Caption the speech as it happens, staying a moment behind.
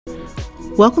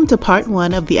Welcome to part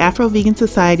 1 of the Afro-Vegan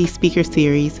Society speaker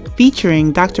series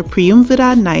featuring Dr.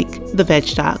 Priyamvada Naik, the Veg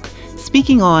Doc,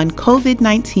 speaking on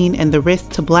COVID-19 and the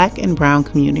risks to Black and Brown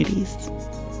communities.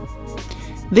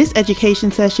 This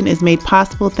education session is made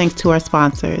possible thanks to our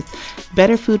sponsors,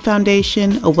 Better Food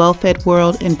Foundation, A Well-Fed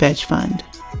World, and Veg Fund.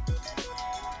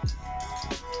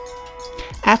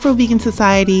 Afro-Vegan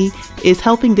Society is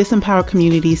helping disempowered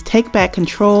communities take back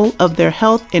control of their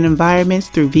health and environments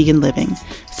through vegan living.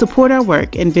 Support our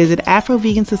work and visit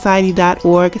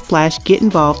afrovegansociety.org/get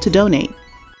involved to donate.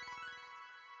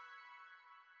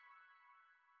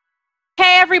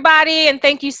 Hey everybody, and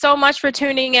thank you so much for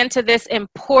tuning into this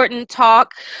important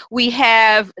talk. We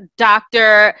have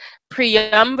Dr.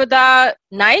 Priyamvada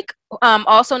Naik,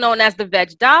 also known as the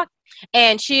Veg Doc,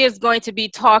 and she is going to be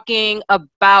talking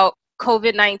about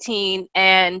COVID-19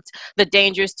 and the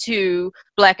dangers to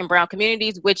Black and Brown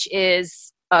communities, which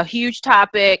is a huge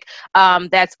topic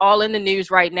that's all in the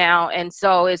news right now. And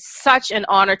so it's such an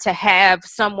honor to have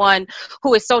someone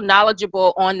who is so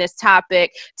knowledgeable on this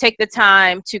topic take the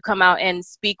time to come out and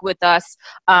speak with us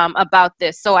about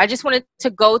this. So I just wanted to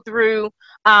go through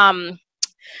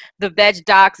the Veg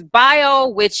Doc's bio,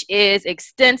 which is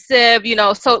extensive,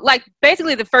 so like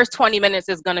basically the first 20 minutes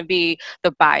is going to be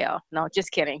the bio. No,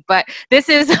 just kidding. But this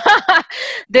is,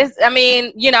 like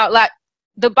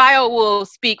the bio will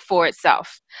speak for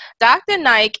itself. Dr.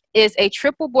 Naik is a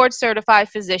triple board certified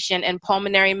physician in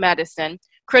pulmonary medicine,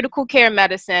 critical care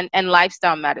medicine, and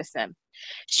lifestyle medicine.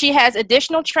 She has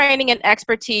additional training and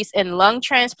expertise in lung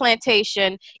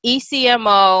transplantation,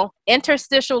 ECMO,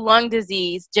 interstitial lung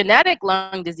disease, genetic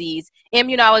lung disease,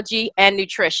 immunology, and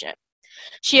nutrition.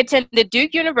 She attended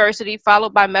Duke University,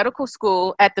 followed by medical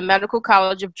school at the Medical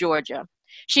College of Georgia.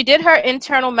 She did her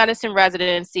internal medicine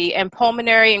residency and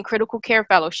pulmonary and critical care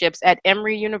fellowships at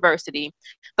Emory University,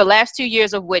 the last 2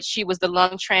 years of which she was the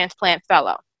lung transplant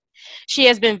fellow. She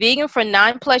has been vegan for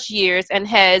 9+ years and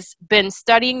has been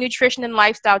studying nutrition and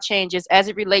lifestyle changes as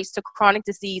it relates to chronic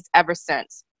disease ever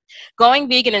since. Going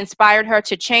vegan inspired her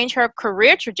to change her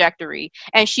career trajectory,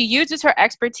 and she uses her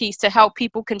expertise to help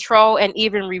people control and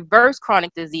even reverse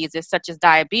chronic diseases such as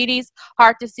diabetes,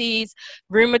 heart disease,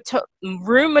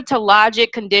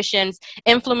 rheumatologic conditions,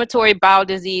 inflammatory bowel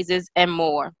diseases, and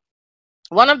more.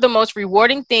 One of the most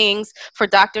rewarding things for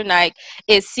Dr. Naik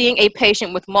is seeing a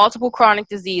patient with multiple chronic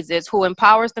diseases who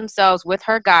empowers themselves with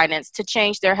her guidance to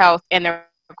change their health and their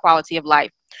quality of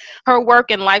life. Her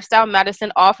work in lifestyle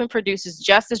medicine often produces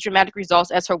just as dramatic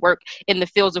results as her work in the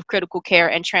fields of critical care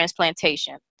and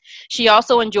transplantation. She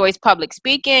also enjoys public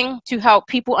speaking to help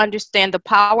people understand the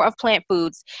power of plant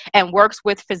foods and works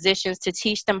with physicians to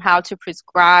teach them how to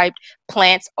prescribe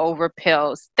plants over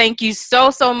pills. Thank you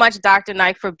so much, Dr.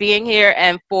 Naik, for being here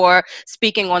and for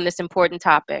speaking on this important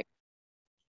topic.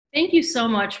 Thank you so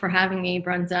much for having me,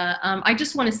 Brenda. I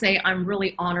just want to say I'm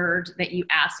really honored that you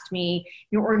asked me.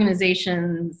 Your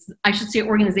organizations, because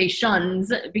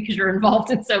you're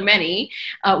involved in so many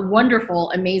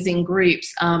wonderful, amazing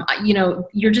groups.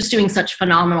 You're just doing such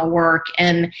phenomenal work.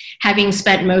 And having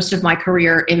spent most of my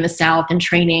career in the South and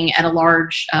training at a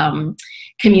large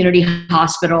community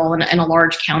hospital and a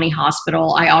large county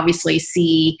hospital, I obviously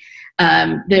see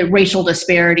the racial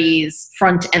disparities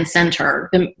front and center.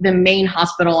 The main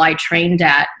hospital I trained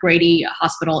at, Grady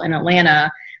Hospital in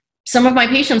Atlanta, some of my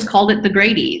patients called it the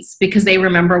Grady's because they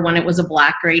remember when it was a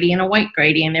black Grady and a white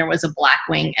Grady and there was a black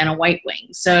wing and a white wing.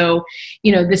 So,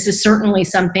 this is certainly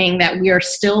something that we are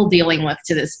still dealing with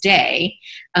to this day,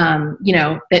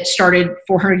 that started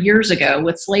 400 years ago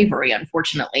with slavery,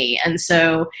 unfortunately. And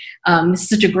so this is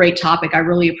such a great topic. I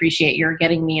really appreciate your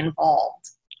getting me involved.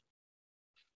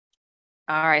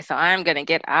 All right, so I'm going to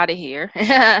get out of here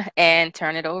and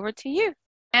turn it over to you.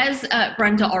 As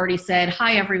Brenda already said,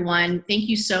 hi, everyone. Thank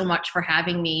you so much for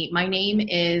having me. My name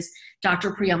is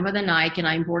Dr. Priyamvada Naik, and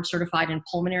I'm board certified in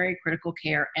pulmonary, critical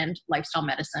care, and lifestyle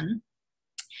medicine.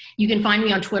 You can find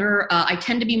me on Twitter. I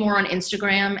tend to be more on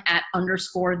Instagram at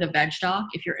 _the Veg Doc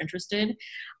if you're interested.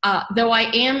 Though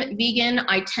I am vegan,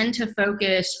 I tend to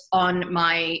focus on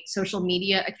my social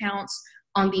media accounts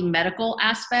on the medical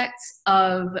aspects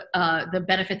of the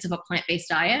benefits of a plant-based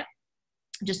diet,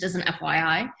 just as an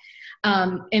FYI.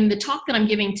 And the talk that I'm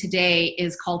giving today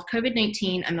is called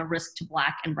COVID-19 and the Risk to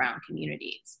Black and Brown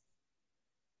Communities.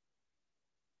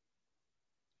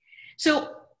 So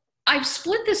I've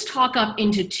split this talk up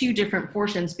into 2 different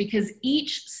portions because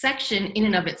each section in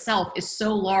and of itself is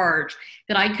so large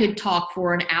that I could talk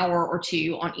for an hour or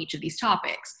 2 on each of these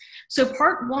topics. So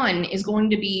part 1 is going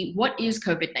to be, what is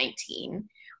COVID-19?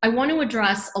 I want to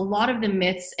address a lot of the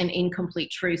myths and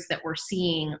incomplete truths that we're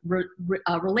seeing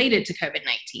related to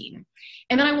COVID-19.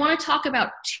 And then I want to talk about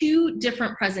two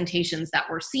different presentations that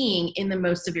we're seeing in the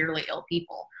most severely ill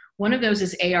people. One of those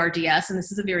is ARDS, and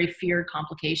this is a very feared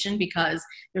complication because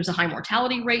there's a high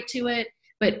mortality rate to it.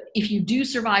 But if you do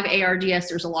survive ARDS,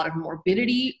 there's a lot of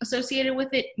morbidity associated with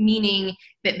it, meaning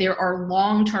that there are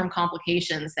long-term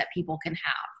complications that people can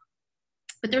have.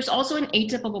 But there's also an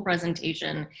atypical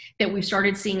presentation that we've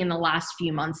started seeing in the last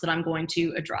few months that I'm going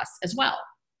to address as well.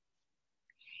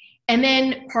 And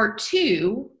then part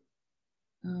two,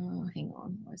 hang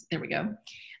on, there we go.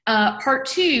 Part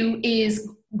two is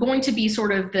going to be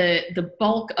sort of the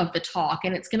bulk of the talk,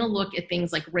 and it's going to look at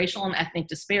things like racial and ethnic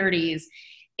disparities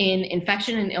in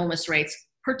infection and illness rates,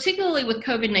 particularly with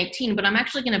COVID-19, but I'm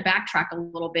actually going to backtrack a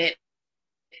little bit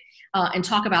and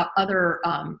talk about other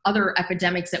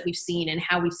epidemics that we've seen and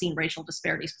how we've seen racial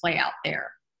disparities play out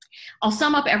there. I'll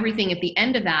sum up everything at the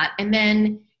end of that. And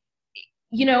then,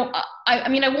 you know, I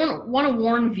want to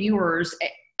warn viewers,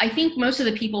 I think most of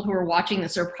the people who are watching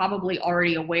this are probably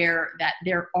already aware that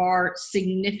there are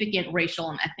significant racial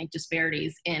and ethnic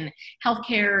disparities in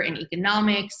healthcare, in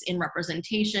economics, in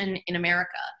representation in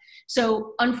America.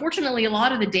 So unfortunately, a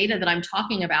lot of the data that I'm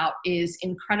talking about is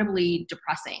incredibly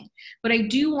depressing. But I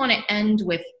do want to end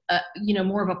with you know,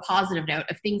 more of a positive note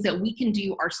of things that we can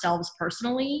do ourselves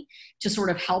personally to sort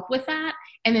of help with that,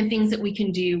 and then things that we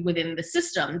can do within the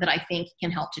system that I think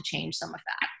can help to change some of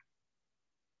that.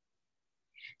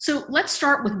 So let's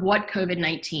start with what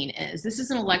COVID-19 is. This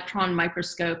is an electron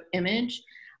microscope image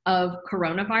of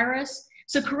coronavirus.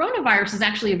 So coronavirus is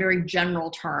actually a very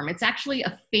general term. It's actually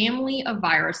a family of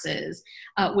viruses,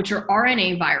 which are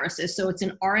RNA viruses. So it's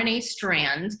an RNA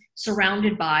strand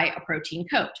surrounded by a protein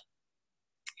coat.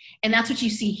 And that's what you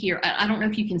see here. I don't know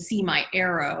if you can see my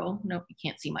arrow. Nope, you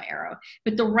can't see my arrow.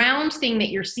 But the round thing that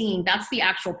you're seeing, that's the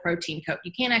actual protein coat.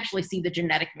 You can't actually see the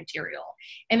genetic material.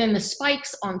 And then the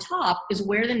spikes on top is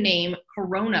where the name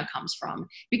corona comes from,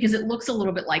 because it looks a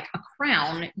little bit like a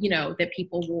crown, you know, that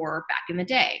people wore back in the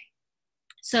day.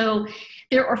 So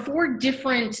there are 4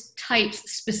 different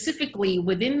types specifically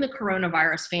within the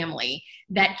coronavirus family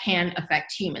that can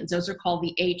affect humans. Those are called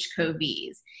the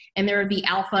HCoVs, and they're the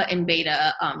alpha and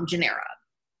beta genera.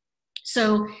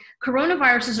 So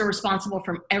coronaviruses are responsible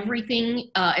from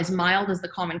everything as mild as the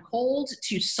common cold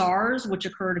to SARS, which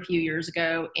occurred a few years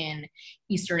ago in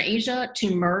Eastern Asia,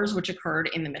 to MERS, which occurred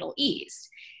in the Middle East.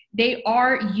 They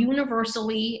are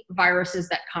universally viruses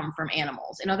that come from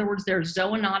animals. In other words, they're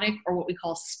zoonotic, or what we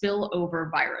call spillover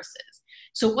viruses.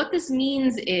 So what this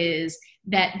means is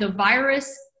that the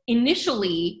virus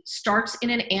initially starts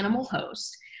in an animal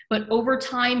host, but over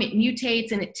time it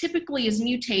mutates, and it typically is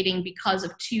mutating because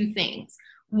of 2 things.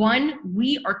 One,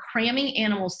 we are cramming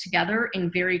animals together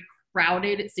in very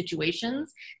crowded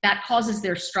situations. That causes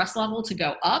their stress level to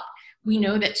go up. We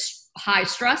know that high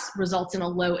stress results in a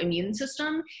low immune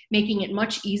system, making it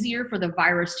much easier for the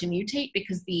virus to mutate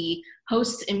because the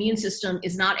host's immune system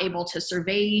is not able to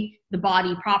survey the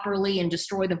body properly and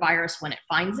destroy the virus when it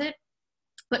finds it.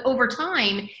 But over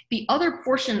time, the other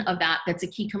portion of that that's a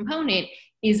key component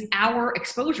is our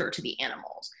exposure to the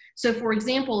animals. So for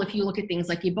example, if you look at things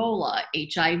like Ebola,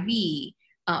 HIV,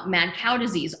 mad cow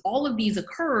disease, all of these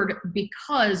occurred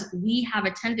because we have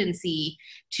a tendency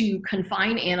to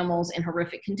confine animals in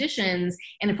horrific conditions.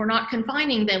 And if we're not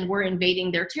confining them, we're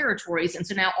invading their territories. And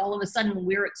so now all of a sudden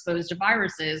we're exposed to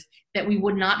viruses that we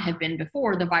would not have been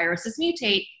before. The viruses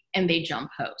mutate and they jump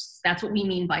hosts. That's what we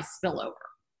mean by spillover.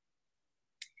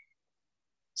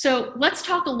 So let's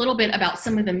talk a little bit about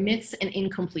some of the myths and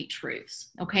incomplete truths,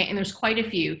 okay? And there's quite a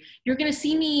few. You're gonna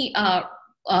see me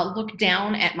look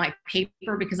down at my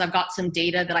paper because I've got some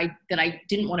data that I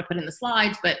didn't want to put in the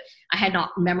slides, but I had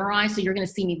not memorized. So you're going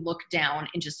to see me look down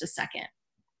in just a second.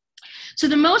 So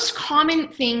the most common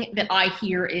thing that I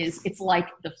hear is it's like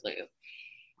the flu.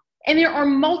 And there are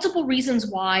multiple reasons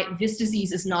why this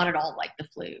disease is not at all like the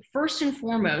flu. First and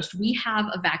foremost, we have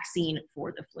a vaccine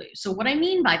for the flu. So what I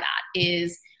mean by that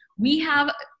is we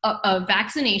have a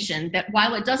vaccination that,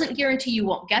 while it doesn't guarantee you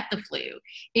won't get the flu,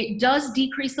 it does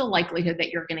decrease the likelihood that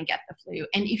you're going to get the flu.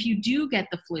 And if you do get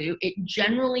the flu, it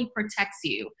generally protects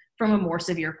you from a more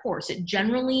severe course. It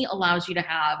generally allows you to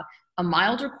have a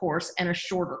milder course and a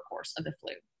shorter course of the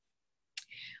flu.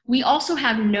 We also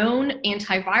have known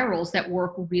antivirals that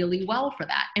work really well for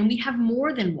that. And we have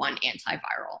more than one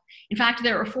antiviral. In fact,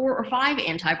 there are 4 or 5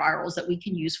 antivirals that we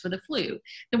can use for the flu.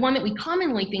 The one that we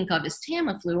commonly think of is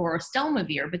Tamiflu or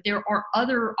Stelmavir, but there are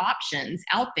other options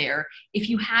out there if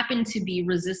you happen to be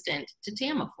resistant to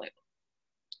Tamiflu.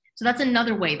 So that's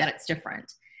another way that it's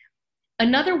different.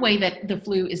 Another way that the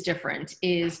flu is different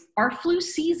is our flu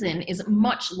season is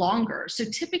much longer. So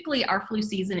typically our flu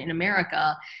season in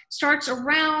America starts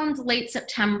around late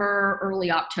September, early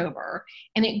October,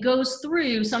 and it goes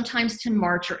through sometimes to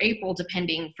March or April,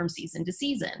 depending from season to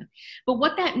season. But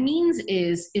what that means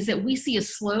is that we see a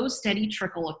slow, steady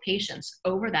trickle of patients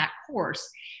over that course,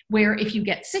 where if you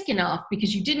get sick enough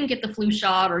because you didn't get the flu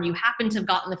shot, or you happen to have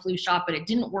gotten the flu shot, but it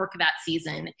didn't work that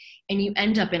season, and you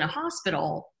end up in a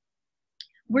hospital,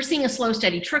 we're seeing a slow,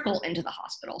 steady trickle into the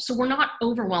hospital. So we're not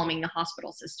overwhelming the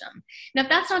hospital system. Now,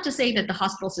 that's not to say that the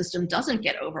hospital system doesn't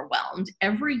get overwhelmed.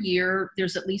 Every year,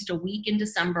 there's at least a week in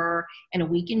December and a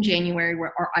week in January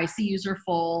where our ICUs are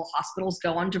full, hospitals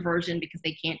go on diversion because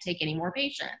they can't take any more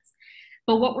patients.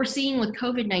 But what we're seeing with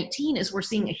COVID-19 is we're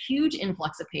seeing a huge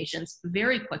influx of patients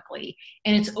very quickly,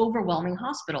 and it's overwhelming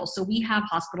hospitals. So we have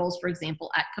hospitals, for example,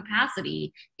 at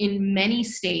capacity in many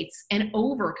states and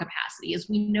over capacity. As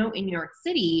we know in New York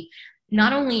City,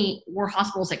 not only were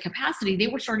hospitals at capacity, they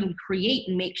were starting to create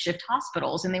makeshift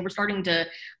hospitals, and they were starting to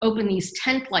open these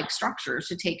tent-like structures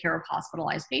to take care of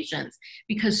hospitalized patients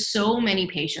because so many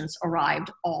patients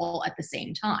arrived all at the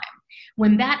same time.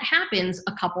 When that happens,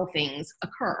 a couple things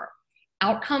occur.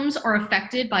 Outcomes are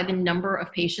affected by the number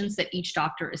of patients that each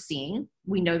doctor is seeing.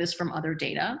 We know this from other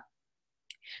data.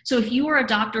 So if you are a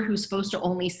doctor who's supposed to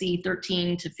only see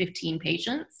 13 to 15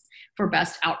 patients for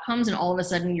best outcomes, and all of a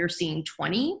sudden you're seeing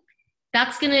 20,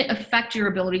 that's going to affect your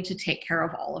ability to take care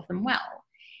of all of them well.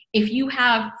 If you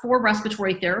have 4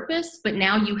 respiratory therapists, but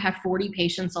now you have 40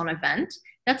 patients on a vent,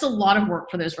 that's a lot of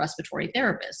work for those respiratory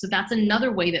therapists. So that's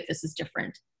another way that this is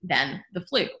different than the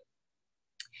flu.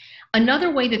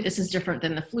 Another way that this is different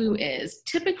than the flu is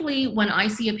typically when I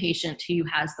see a patient who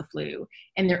has the flu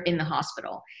and they're in the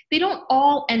hospital, they don't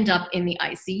all end up in the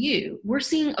ICU. We're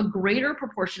seeing a greater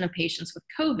proportion of patients with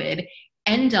COVID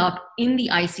end up in the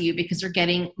ICU because they're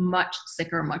getting much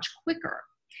sicker, much quicker.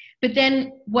 But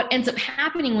then what ends up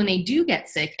happening when they do get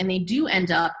sick and they do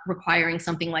end up requiring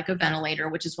something like a ventilator,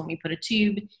 which is when we put a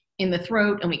tube in the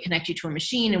throat and we connect you to a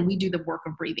machine and we do the work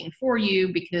of breathing for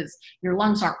you because your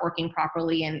lungs aren't working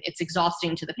properly and it's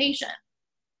exhausting to the patient.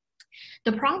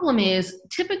 The problem is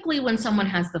typically when someone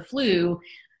has the flu,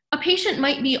 a patient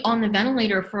might be on the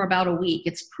ventilator for about a week.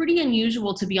 It's pretty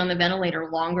unusual to be on the ventilator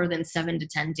longer than 7 to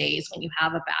 10 days when you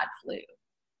have a bad flu.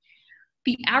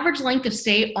 The average length of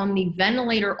stay on the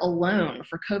ventilator alone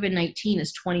for COVID-19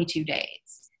 is 22 days.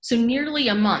 So nearly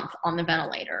a month on the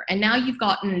ventilator. And now you've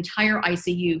got an entire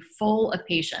ICU full of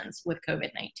patients with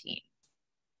COVID-19.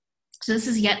 So this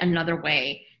is yet another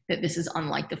way that this is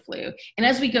unlike the flu. And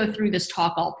as we go through this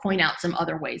talk, I'll point out some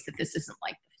other ways that this isn't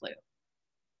like the flu.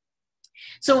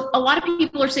 So a lot of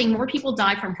people are saying more people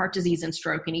die from heart disease and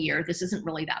stroke in a year. This isn't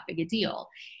really that big a deal.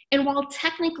 And while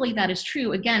technically that is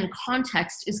true, again,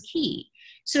 context is key.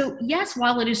 So yes,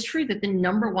 while it is true that the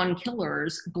 #1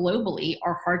 killers globally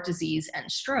are heart disease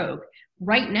and stroke,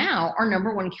 right now our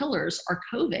 #1 killers are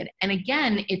COVID. And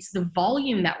again, it's the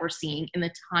volume that we're seeing in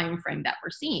the time frame that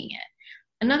we're seeing it.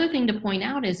 Another thing to point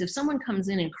out is if someone comes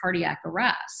in cardiac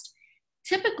arrest,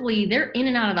 typically they're in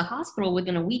and out of the hospital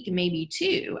within a week, maybe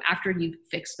 2, after you've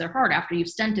fixed their heart, after you've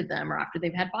stented them, or after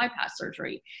they've had bypass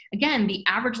surgery. Again, the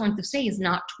average length of stay is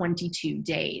not 22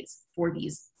 days for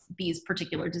these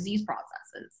particular disease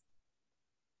processes.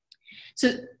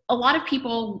 So a lot of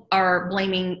people are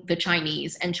blaming the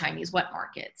Chinese and Chinese wet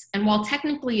markets. And while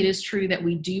technically it is true that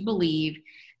we do believe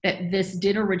that this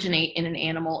did originate in an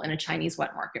animal in a Chinese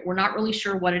wet market, we're not really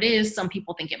sure what it is. Some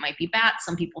people think it might be bats.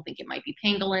 Some people think it might be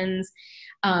pangolins.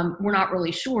 We're not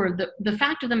really sure. The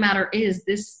fact of the matter is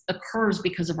this occurs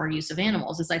because of our use of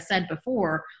animals. As I said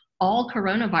before, all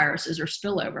coronaviruses are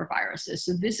spillover viruses.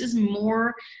 So this is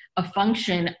more a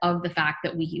function of the fact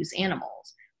that we use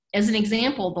animals. As an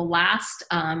example, the last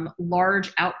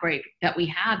large outbreak that we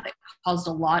had that caused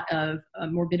a lot of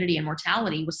morbidity and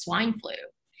mortality was swine flu.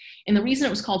 And the reason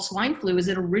it was called swine flu is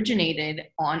it originated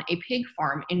on a pig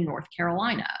farm in North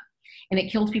Carolina. And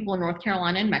it killed people in North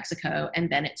Carolina and Mexico, and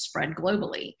then it spread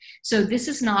globally. So this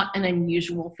is not an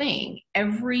unusual thing.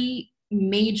 Every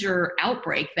major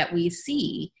outbreak that we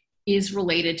see is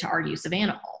related to our use of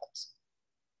animals.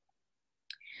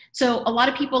 So a lot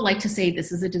of people like to say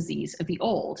this is a disease of the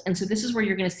old. And so this is where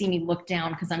you're going to see me look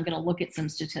down because I'm going to look at some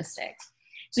statistics.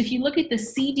 So if you look at the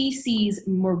CDC's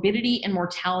morbidity and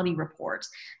mortality reports,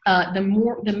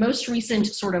 the most recent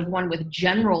sort of one with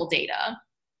general data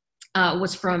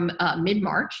was from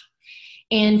mid-March.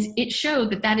 And it showed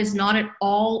that that is not at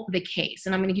all the case.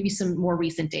 And I'm going to give you some more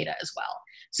recent data as well.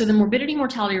 So the morbidity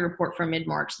mortality report from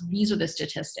mid-March, these are the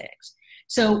statistics.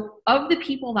 So of the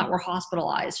people that were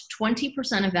hospitalized,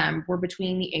 20% of them were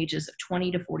between the ages of 20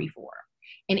 to 44.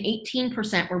 and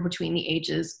 18% were between the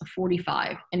ages of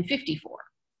 45 and 54.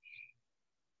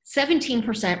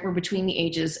 17% were between the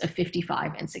ages of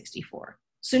 55 and 64.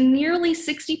 So nearly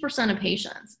 60% of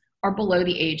patients are below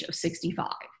the age of 65.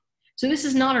 So this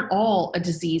is not at all a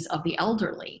disease of the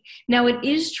elderly. Now, it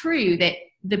is true that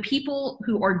the people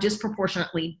who are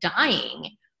disproportionately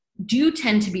dying do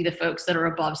tend to be the folks that are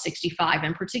above 65,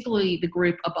 and particularly the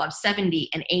group above 70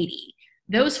 and 80.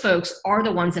 Those folks are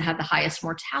the ones that have the highest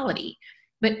mortality.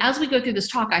 But as we go through this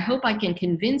talk, I hope I can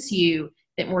convince you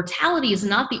that mortality is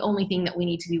not the only thing that we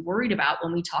need to be worried about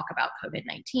when we talk about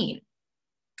COVID-19.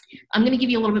 I'm going to give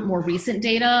you a little bit more recent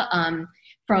data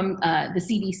from the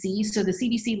CDC. So the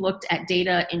CDC looked at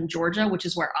data in Georgia, which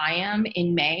is where I am,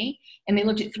 in May, and they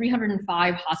looked at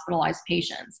 305 hospitalized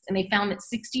patients, and they found that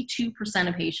 62%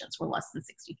 of patients were less than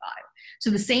 65. So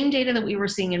the same data that we were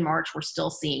seeing in March, we're still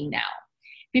seeing now.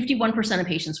 51% of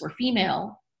patients were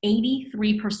female,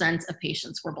 83% of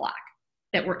patients were Black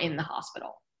that were in the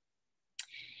hospital.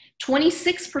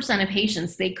 26% of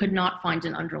patients they could not find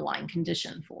an underlying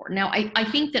condition for. Now, I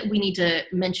think that we need to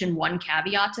mention one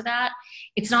caveat to that.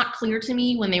 It's not clear to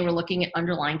me when they were looking at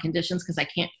underlying conditions, because I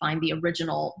can't find the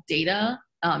original data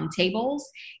tables,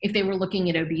 if they were looking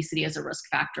at obesity as a risk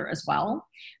factor as well.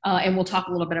 And we'll talk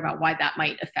a little bit about why that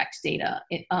might affect data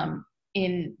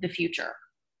in the future.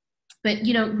 But,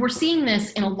 you know, we're seeing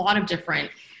this in a lot of different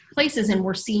places, and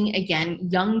we're seeing, again,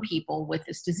 young people with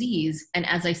this disease. And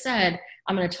as I said,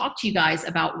 I'm going to talk to you guys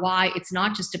about why it's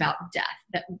not just about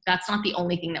death. That's not the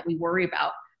only thing that we worry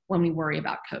about when we worry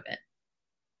about COVID.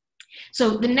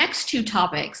 So the next two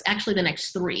topics, actually the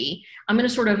next three, I'm going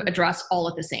to sort of address all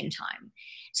at the same time.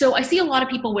 So I see a lot of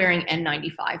people wearing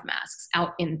N95 masks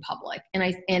out in public, and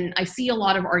I see a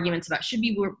lot of arguments about should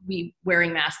we be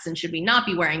wearing masks and should we not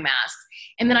be wearing masks.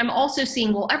 And then I'm also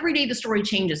seeing, well, every day the story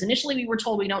changes. Initially we were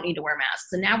told we don't need to wear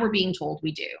masks, and now we're being told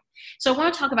we do. So I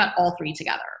want to talk about all three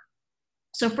together.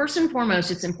 So first and foremost,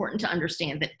 it's important to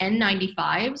understand that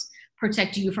N95s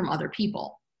protect you from other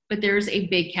people. But there's a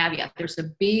big caveat. There's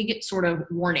a big sort of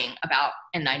warning about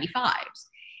N95s.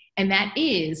 And that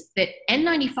is that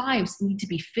N95s need to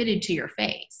be fitted to your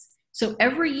face. So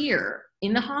every year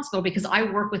in the hospital, because I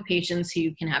work with patients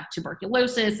who can have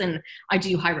tuberculosis, and I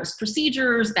do high-risk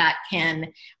procedures that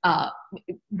can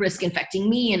risk infecting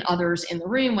me and others in the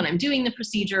room when I'm doing the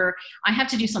procedure, I have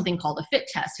to do something called a fit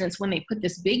test. And it's when they put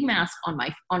this big mask on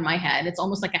my head. It's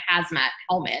almost like a hazmat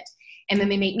helmet. And then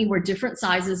they make me wear different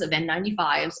sizes of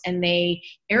N95s, and they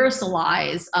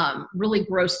aerosolize really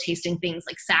gross tasting things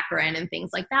like saccharin and things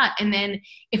like that. And then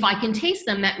if I can taste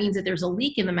them, that means that there's a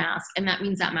leak in the mask, and that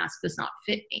means that mask does not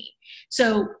fit me.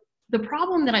 So the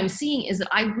problem that I'm seeing is that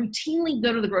I routinely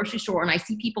go to the grocery store and I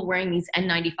see people wearing these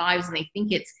N95s, and they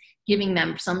think it's giving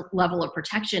them some level of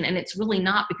protection, and it's really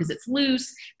not, because it's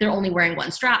loose. They're only wearing one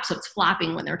strap, so it's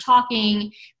flapping when they're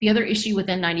talking. The other issue with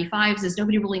N95s is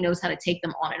nobody really knows how to take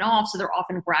them on and off, so they're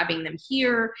often grabbing them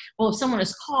here. Well, if someone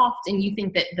has coughed and you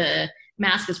think that the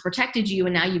mask has protected you,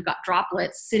 and now you've got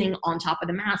droplets sitting on top of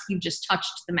the mask, you've just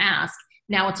touched the mask,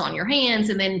 now it's on your hands.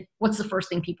 And then what's the first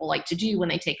thing people like to do when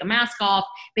they take a mask off?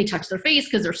 They touch their face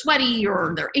because they're sweaty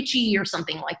or they're itchy or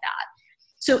something like that.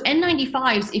 So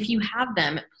N95s, if you have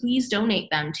them, please donate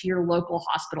them to your local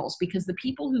hospitals, because the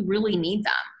people who really need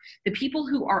them, the people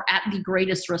who are at the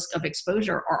greatest risk of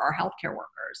exposure, are our healthcare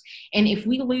workers. And if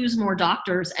we lose more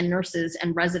doctors and nurses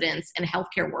and residents and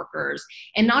healthcare workers,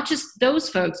 and not just those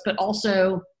folks, but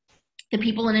also the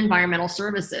people in environmental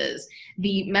services,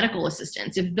 the medical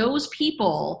assistants, if those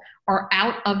people are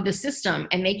out of the system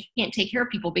and they can't take care of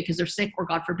people because they're sick or,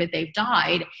 God forbid, they've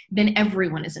died, then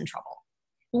everyone is in trouble.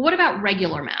 Well, what about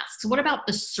regular masks? What about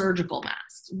the surgical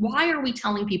masks? Why are we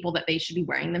telling people that they should be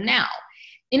wearing them now?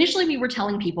 Initially, we were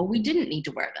telling people we didn't need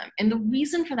to wear them. And the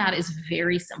reason for that is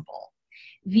very simple.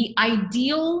 The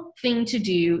ideal thing to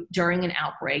do during an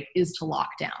outbreak is to lock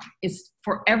down, is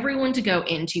for everyone to go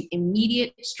into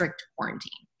immediate strict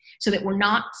quarantine so that we're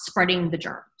not spreading the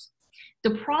germs.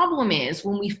 The problem is,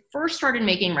 when we first started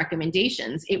making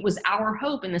recommendations, it was our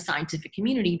hope in the scientific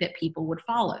community that people would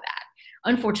follow that.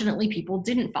 Unfortunately, people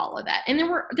didn't follow that. And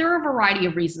there are a variety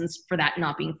of reasons for that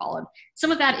not being followed.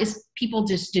 Some of that is people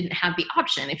just didn't have the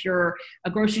option. If you're a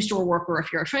grocery store worker,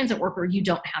 if you're a transit worker, you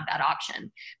don't have that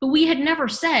option. But we had never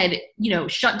said,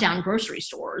 shut down grocery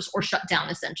stores or shut down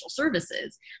essential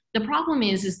services. The problem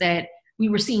is that we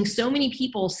were seeing so many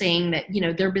people saying that,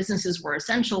 their businesses were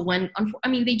essential when,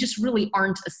 they just really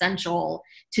aren't essential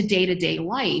to day-to-day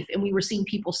life. And we were seeing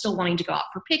people still wanting to go out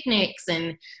for picnics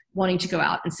and wanting to go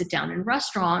out and sit down in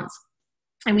restaurants.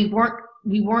 And we weren't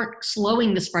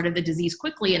slowing the spread of the disease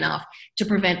quickly enough to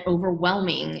prevent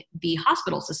overwhelming the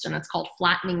hospital system. That's called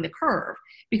flattening the curve,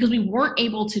 because we weren't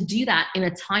able to do that in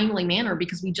a timely manner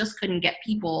because we just couldn't get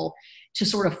people to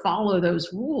sort of follow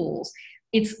those rules.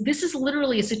 This is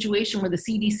literally a situation where the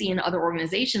CDC and other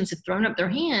organizations have thrown up their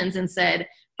hands and said,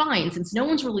 fine, since no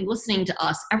one's really listening to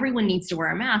us, everyone needs to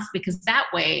wear a mask, because that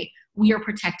way we are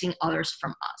protecting others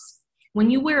from us. When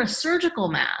you wear a surgical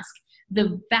mask,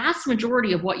 the vast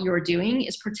majority of what you're doing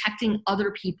is protecting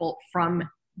other people from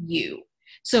you.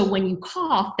 So when you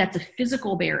cough, that's a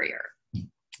physical barrier.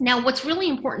 Now, what's really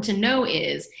important to know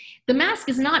is the mask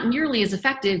is not nearly as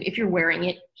effective if you're wearing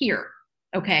it here,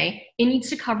 okay? It needs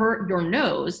to cover your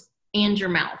nose and your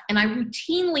mouth. And I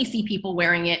routinely see people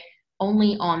wearing it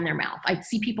only on their mouth. I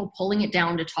see people pulling it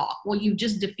down to talk. Well, you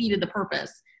just defeated the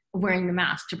purpose of wearing the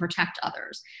mask, to protect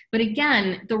others. But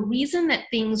again, the reason that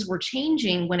things were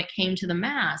changing when it came to the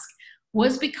mask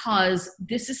was because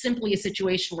this is simply a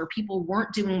situation where people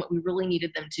weren't doing what we really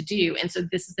needed them to do. And so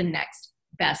this is the next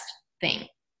best thing.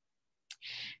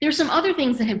 There's some other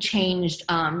things that have changed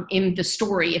in the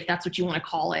story, if that's what you want to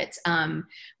call it,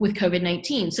 with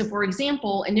COVID-19. So for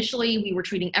example, initially we were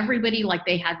treating everybody like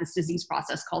they had this disease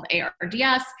process called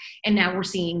ARDS, and now we're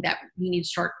seeing that we need to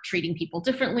start treating people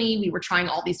differently. We were trying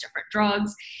all these different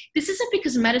drugs. This isn't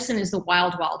because medicine is the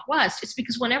wild, wild west. It's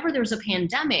because whenever there's a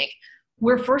pandemic,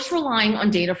 we're first relying on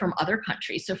data from other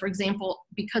countries. So for example,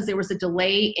 because there was a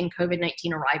delay in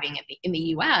COVID-19 arriving in the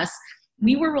US,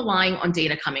 we were relying on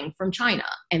data coming from China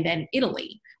and then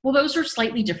Italy. Well, those are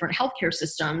slightly different healthcare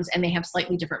systems, and they have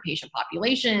slightly different patient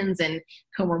populations and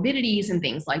comorbidities and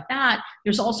things like that.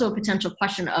 There's also a potential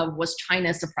question of, was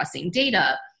China suppressing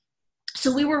data? So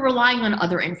we were relying on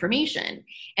other information.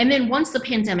 And then once the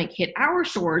pandemic hit our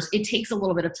shores, it takes a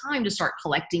little bit of time to start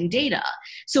collecting data.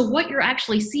 So what you're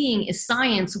actually seeing is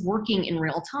science working in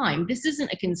real time. This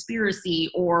isn't a conspiracy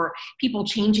or people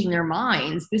changing their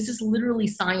minds. This is literally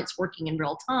science working in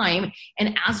real time.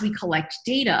 And as we collect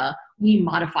data, we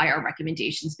modify our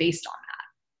recommendations based on that.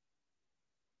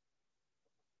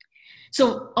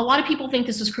 So a lot of people think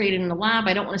this was created in the lab.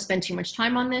 I don't want to spend too much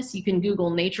time on this. You can Google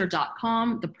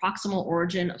nature.com, the proximal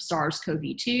origin of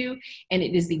SARS-CoV-2, and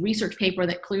it is the research paper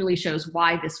that clearly shows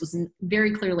why this was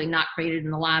very clearly not created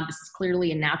in the lab. This is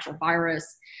clearly a natural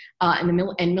virus,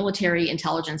 and military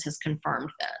intelligence has confirmed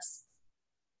this.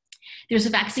 There's a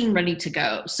vaccine ready to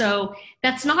go. So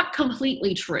that's not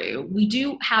completely true. We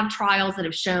do have trials that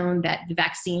have shown that the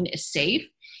vaccine is safe.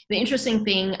 The interesting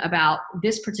thing about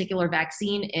this particular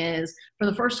vaccine is, for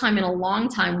the first time in a long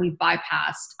time, we've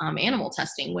bypassed animal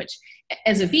testing, which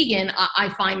as a vegan,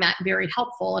 I find that very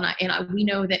helpful. And we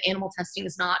know that animal testing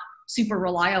is not super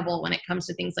reliable when it comes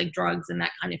to things like drugs and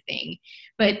that kind of thing.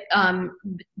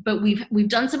 But we've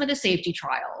done some of the safety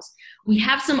trials. We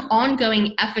have some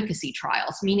ongoing efficacy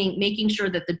trials, meaning making sure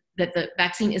that the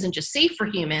vaccine isn't just safe for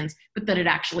humans, but that it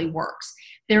actually works.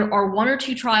 There are 1 or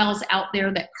 2 trials out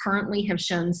there that currently have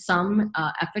shown some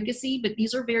efficacy, but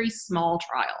these are very small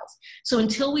trials. So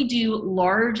until we do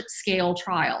large-scale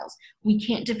trials, we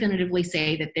can't definitively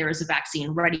say that there is a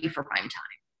vaccine ready for prime time.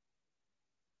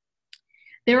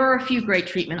 There are a few great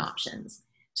treatment options.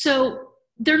 So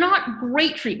they're not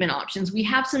great treatment options. We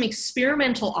have some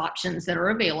experimental options that are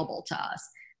available to us,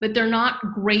 but they're not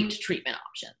great treatment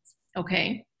options,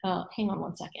 okay? Hang on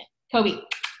one second. Kobe.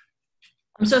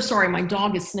 I'm so sorry, my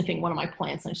dog is sniffing one of my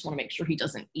plants. I just want to make sure he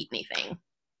doesn't eat anything.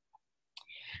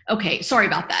 Okay, sorry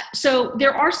about that. So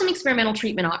there are some experimental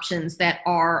treatment options that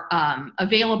are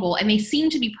available, and they seem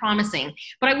to be promising,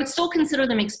 but I would still consider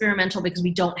them experimental because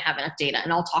we don't have enough data,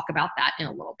 and I'll talk about that in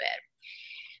a little bit.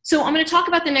 So I'm going to talk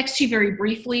about the next 2 very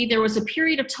briefly. There was a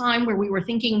period of time where we were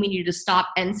thinking we needed to stop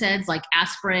NSAIDs like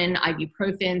aspirin,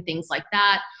 ibuprofen, things like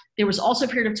that. There was also a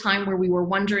period of time where we were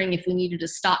wondering if we needed to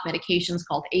stop medications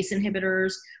called ACE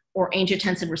inhibitors or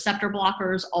angiotensin receptor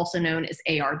blockers, also known as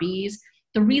ARBs.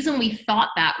 The reason we thought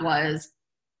that was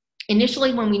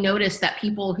initially when we noticed that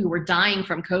people who were dying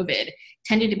from COVID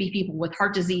tended to be people with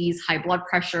heart disease, high blood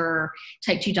pressure,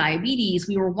 type 2 diabetes,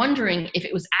 we were wondering if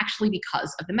it was actually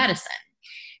because of the medicine.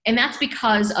 And that's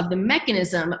because of the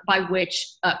mechanism by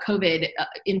which COVID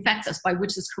infects us, by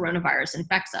which this coronavirus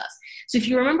infects us. So if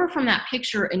you remember from that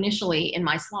picture initially in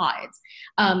my slides,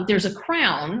 there's a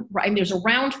crown, right? And there's a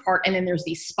round part, and then there's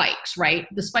these spikes, right?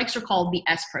 The spikes are called the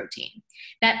S protein.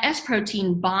 That S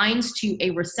protein binds to a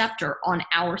receptor on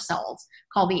our cells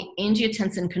called the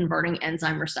angiotensin converting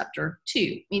enzyme receptor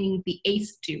 2, meaning the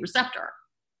ACE2 receptor.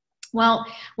 Well,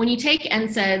 when you take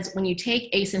NSAIDs, when you take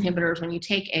ACE inhibitors, when you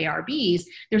take ARBs,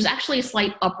 there's actually a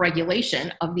slight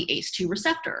upregulation of the ACE2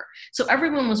 receptor. So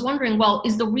everyone was wondering, well,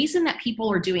 is the reason that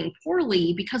people are doing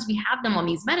poorly because we have them on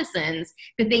these medicines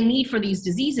that they need for these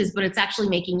diseases, but it's actually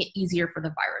making it easier for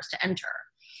the virus to enter?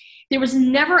 There was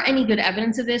never any good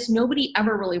evidence of this. Nobody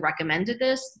ever really recommended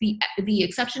this. The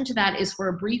exception to that is for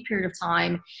a brief period of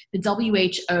time, the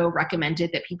WHO recommended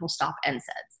that people stop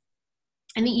NSAIDs.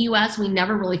 In the US, we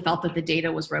never really felt that the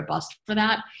data was robust for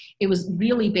that. It was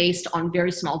really based on very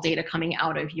small data coming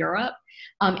out of Europe.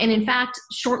 And in fact,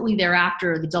 shortly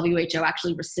thereafter, the WHO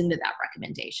actually rescinded that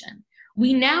recommendation.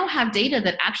 We now have data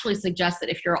that actually suggests that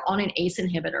if you're on an ACE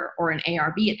inhibitor or an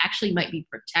ARB, it actually might be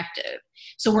protective.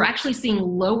 So we're actually seeing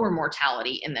lower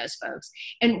mortality in those folks.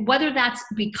 And whether that's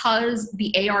because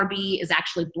the ARB is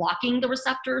actually blocking the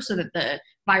receptor so that the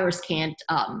virus can't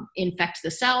infect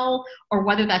the cell, or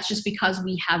whether that's just because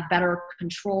we have better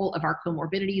control of our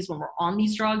comorbidities when we're on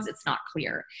these drugs, it's not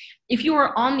clear. If you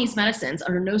are on these medicines,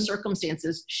 under no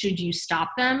circumstances should you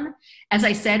stop them. As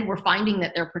I said, we're finding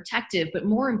that they're protective, but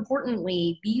more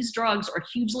importantly, these drugs are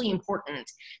hugely important.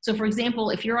 So for example,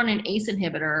 if you're on an ACE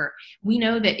inhibitor, we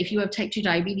know that if you have type 2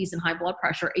 diabetes and high blood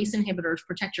pressure, ACE inhibitors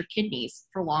protect your kidneys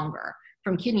for longer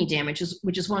from kidney damage,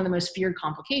 which is one of the most feared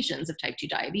complications of type 2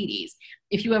 diabetes.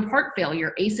 If you have heart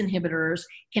failure, ACE inhibitors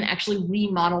can actually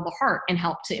remodel the heart and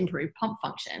help to improve pump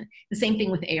function. The same thing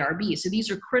with ARB. So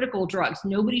these are critical drugs.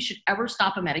 Nobody should ever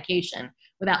stop a medication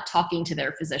without talking to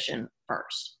their physician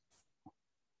first.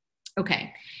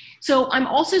 Okay. So I'm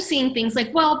also seeing things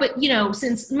like, well, but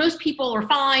since most people are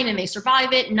fine and they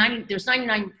survive it, there's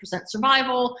 99%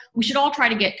 survival, we should all try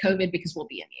to get COVID because we'll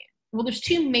be immune. Well, there's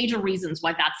two major reasons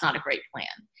why that's not a great plan.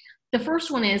 The first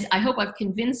one is, I hope I've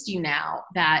convinced you now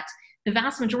that the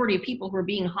vast majority of people who are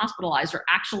being hospitalized are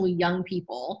actually young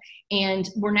people. And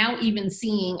we're now even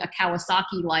seeing a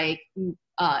Kawasaki-like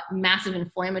massive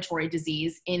inflammatory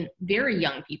disease in very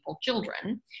young people,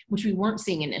 children, which we weren't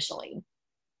seeing initially.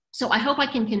 So I hope I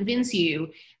can convince you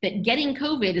that getting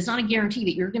COVID is not a guarantee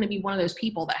that you're going to be one of those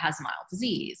people that has mild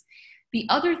disease. The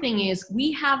other thing is,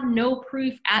 we have no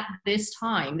proof at this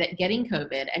time that getting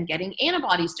COVID and getting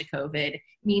antibodies to COVID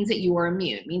means that you are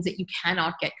immune, means that you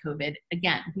cannot get COVID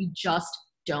again. We just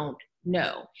don't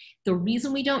know. The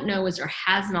reason we don't know is there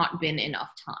has not been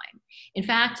enough time. In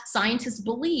fact, scientists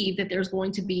believe that there's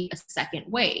going to be a second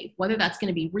wave, whether that's going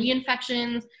to be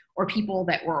reinfections or people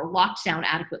that were locked down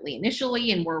adequately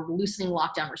initially and were loosening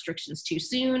lockdown restrictions too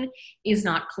soon is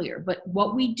not clear. But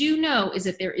what we do know is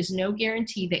that there is no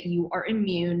guarantee that you are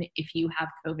immune if you have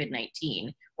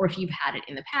COVID-19 or if you've had it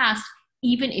in the past,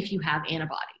 even if you have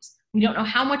antibodies. We don't know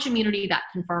how much immunity that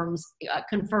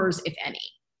confers, if any.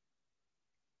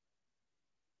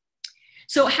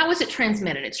 So how is it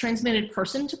transmitted? It's transmitted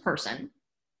person to person.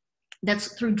 That's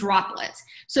through droplets.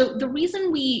 So the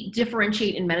reason we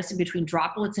differentiate in medicine between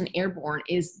droplets and airborne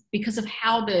is because of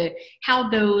how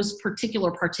those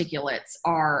particular particulates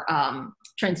are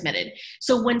transmitted.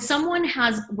 So when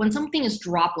something is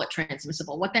droplet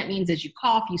transmissible, what that means is you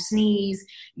cough, you sneeze,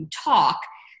 you talk.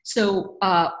 So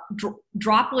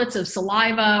droplets of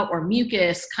saliva or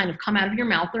mucus kind of come out of your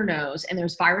mouth or nose, and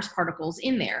there's virus particles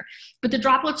in there. But the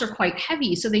droplets are quite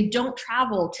heavy, so they don't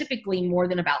travel typically more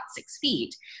than about 6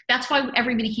 feet. That's why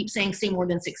everybody keeps saying stay more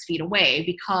than 6 feet away,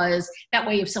 because that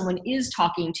way if someone is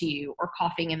talking to you or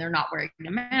coughing and they're not wearing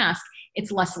a mask,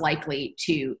 it's less likely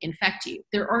to infect you.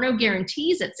 There are no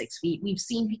guarantees at 6 feet. We've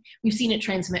seen it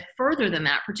transmit further than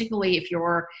that, particularly if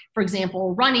you're, for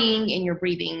example, running and you're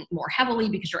breathing more heavily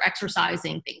because you're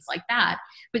exercising, things like that.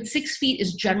 But 6 feet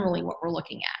is generally what we're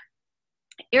looking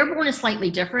at. Airborne is slightly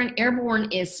different.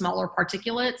 Airborne is smaller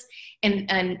particulates,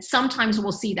 and sometimes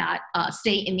we'll see that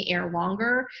stay in the air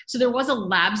longer. So there was a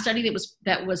lab study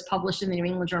that was published in the New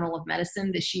England Journal of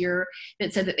Medicine this year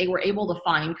that said that they were able to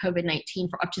find COVID-19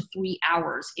 for up to 3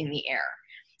 hours in the air.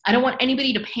 I don't want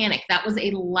anybody to panic. That was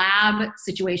a lab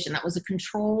situation. That was a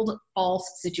controlled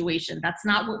false situation. That's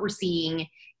not what we're seeing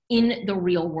in the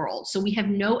real world. So we have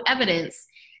no evidence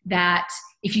that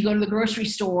if you go to the grocery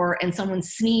store and someone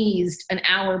sneezed an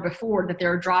hour before, that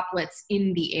there are droplets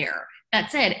in the air.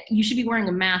 That said, you should be wearing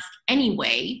a mask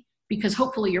anyway, because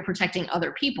hopefully you're protecting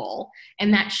other people,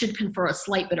 and that should confer a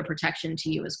slight bit of protection to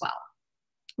you as well.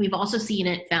 We've also seen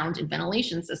it found in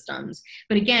ventilation systems.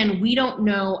 But again, we don't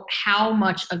know how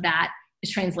much of that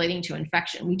is translating to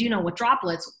infection. We do know what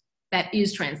droplets that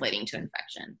is translating to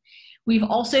infection. We've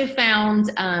also found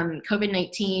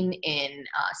COVID-19 in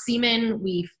semen.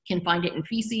 We can find it in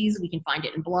feces. We can find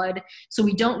it in blood. So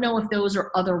we don't know if those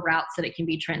are other routes that it can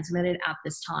be transmitted at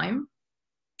this time.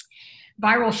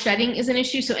 Viral shedding is an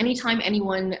issue. So anytime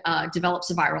anyone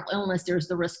develops a viral illness, there's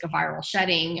the risk of viral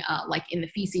shedding, like in the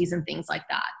feces and things like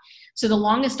that. So the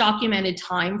longest documented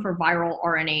time for viral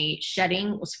RNA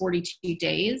shedding was 42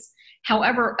 days.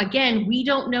 However, again, we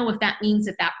don't know if that means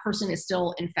that that person is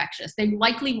still infectious. They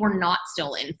likely were not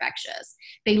still infectious.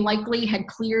 They likely had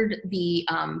cleared the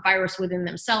virus within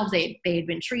themselves. They had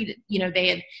been treated, they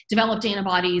had developed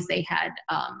antibodies, they had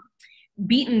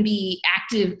beaten the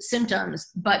active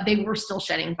symptoms, but they were still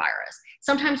shedding virus.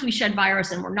 Sometimes we shed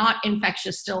virus and we're not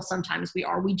infectious still, sometimes we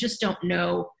are. We just don't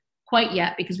know quite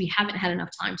yet because we haven't had enough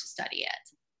time to study it.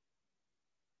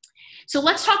 So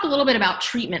let's talk a little bit about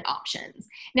treatment options.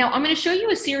 Now, I'm going to show you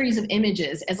a series of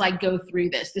images as I go through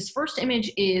this. This first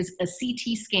image is a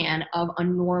CT scan of a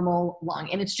normal lung,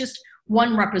 and it's just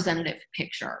one representative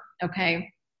picture, okay?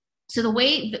 So the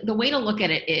way to look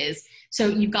at it is, so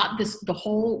you've got the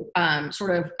whole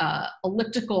sort of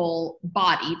elliptical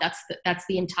body, that's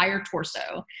the entire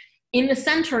torso. In the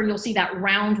center, you'll see that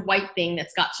round white thing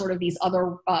that's got sort of these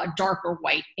other darker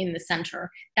white in the center.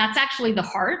 That's actually the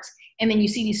heart. And then you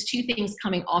see these two things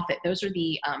coming off it. Those are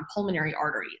the pulmonary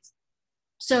arteries.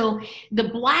 So the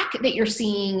black that you're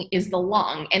seeing is the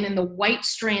lung, and then the white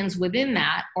strands within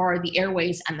that are the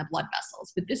airways and the blood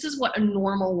vessels. But this is what a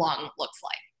normal lung looks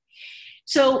like.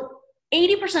 So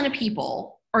 80% of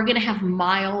people are going to have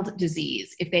mild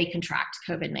disease if they contract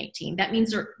COVID-19. That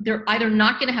means they're either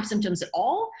not going to have symptoms at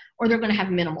all, or they're going to have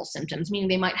minimal symptoms, meaning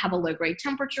they might have a low-grade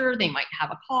temperature, they might have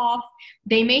a cough,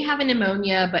 they may have a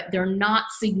pneumonia, but they're not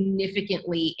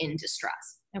significantly in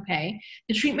distress. Okay,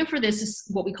 the treatment for this is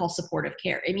what we call supportive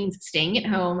care. It means staying at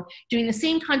home, doing the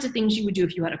same kinds of things you would do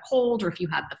if you had a cold or if you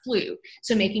had the flu.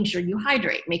 So making sure you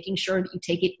hydrate, making sure that you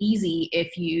take it easy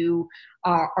if you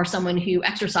are someone who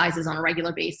exercises on a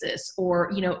regular basis,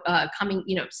 or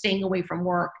staying away from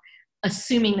work,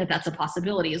 assuming that that's a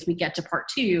possibility. As we get to part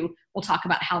 2, we'll talk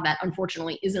about how that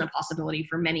unfortunately isn't a possibility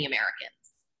for many Americans.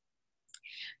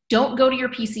 Don't go to your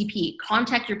PCP.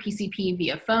 Contact your PCP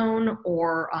via phone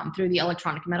or through the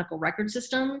electronic medical record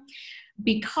system,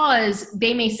 because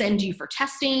they may send you for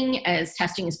testing, as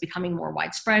testing is becoming more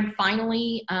widespread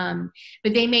finally,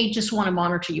 but they may just want to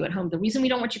monitor you at home. The reason we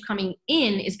don't want you coming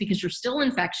in is because you're still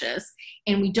infectious,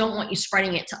 and we don't want you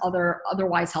spreading it to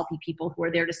otherwise healthy people who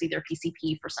are there to see their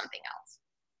PCP for something else.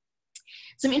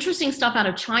 Some interesting stuff out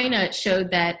of China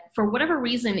showed that for whatever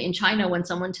reason in China, when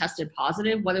someone tested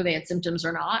positive, whether they had symptoms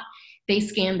or not, they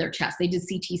scanned their chest. They did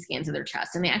CT scans of their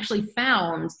chest, and they actually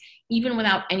found, even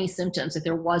without any symptoms, that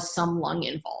there was some lung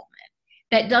involvement.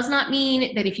 That does not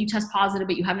mean that if you test positive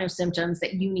but you have no symptoms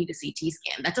that you need a CT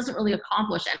scan. That doesn't really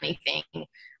accomplish anything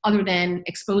other than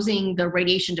exposing the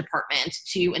radiation department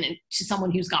to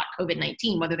someone who's got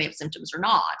COVID-19, whether they have symptoms or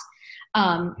not.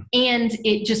 And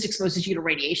it just exposes you to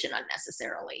radiation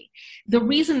unnecessarily. The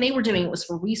reason they were doing it was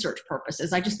for research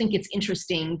purposes. I just think it's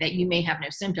interesting that you may have no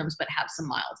symptoms but have some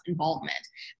mild involvement.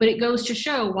 But it goes to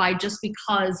show why just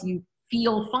because you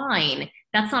feel fine,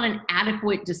 that's not an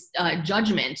adequate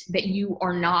judgment that you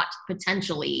are not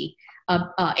potentially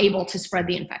able to spread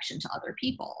the infection to other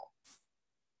people.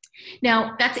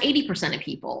 Now, that's 80% of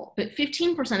people, but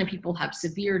 15% of people have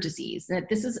severe disease. And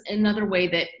this is another way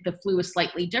that the flu is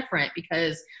slightly different,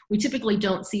 because we typically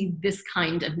don't see this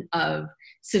kind of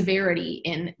severity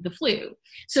in the flu.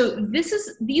 So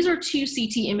these are 2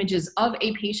 CT images of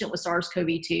a patient with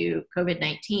SARS-CoV-2,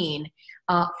 COVID-19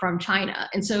 from China.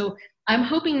 And so I'm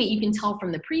hoping that you can tell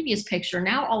from the previous picture,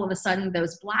 now all of a sudden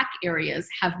those black areas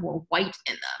have more white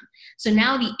in them. So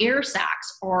now the air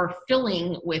sacs are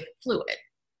filling with fluid.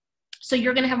 So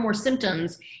you're going to have more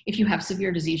symptoms if you have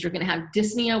severe disease. You're going to have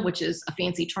dyspnea, which is a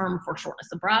fancy term for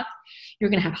shortness of breath.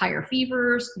 You're going to have higher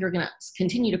fevers. You're going to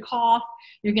continue to cough.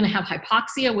 You're going to have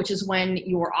hypoxia, which is when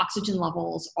your oxygen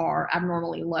levels are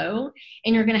abnormally low.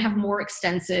 And you're going to have more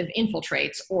extensive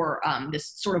infiltrates, or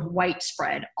this sort of white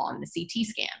spread on the CT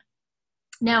scan.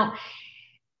 Now,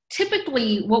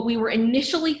 typically what we were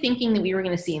initially thinking that we were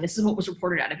going to see, and this is what was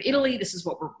reported out of Italy, this is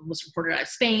what was reported out of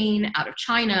Spain, out of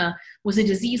China, was a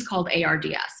disease called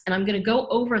ARDS. And I'm going to go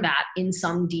over that in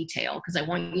some detail because I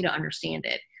want you to understand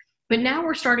it. But now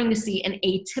we're starting to see an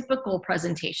atypical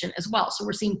presentation as well. So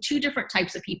we're seeing 2 different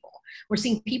types of people. We're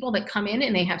seeing people that come in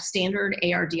and they have standard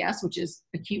ARDS, which is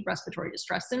acute respiratory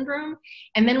distress syndrome.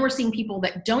 And then we're seeing people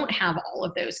that don't have all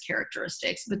of those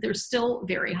characteristics, but they're still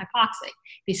very hypoxic.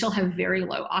 They still have very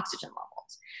low oxygen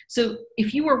levels. So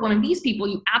if you are one of these people,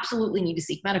 you absolutely need to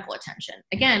seek medical attention.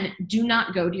 Again, do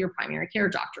not go to your primary care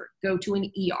doctor. Go to an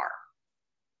ER.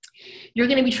 You're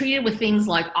going to be treated with things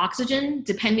like oxygen,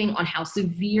 depending on how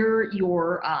severe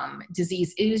your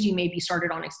disease is. You may be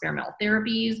started on experimental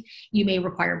therapies. You may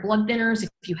require blood thinners if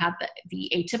you have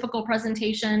the atypical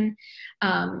presentation.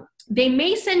 They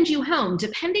may send you home,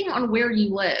 depending on where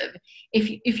you live.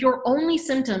 If your only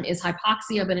symptom is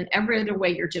hypoxia, but in every other way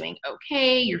you're doing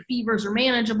okay, your fevers are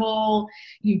manageable,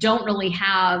 you don't really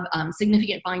have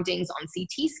significant findings on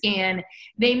CT scan,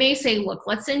 they may say, look,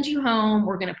 let's send you home.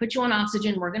 We're going to put you on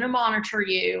oxygen. We're going to monitor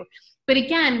you. But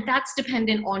again, that's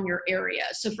dependent on your area.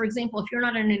 So for example, if you're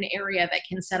not in an area that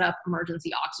can set up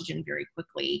emergency oxygen very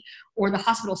quickly, or the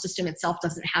hospital system itself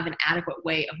doesn't have an adequate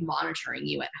way of monitoring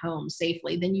you at home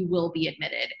safely, then you will be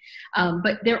admitted.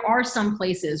 But there are some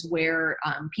places where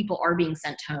people are being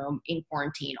sent home in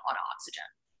quarantine on oxygen.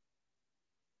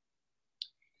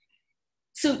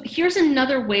 So here's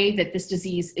another way that this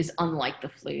disease is unlike the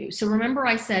flu. So remember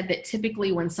I said that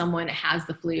typically when someone has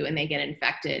the flu and they get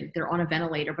infected, they're on a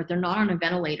ventilator, but they're not on a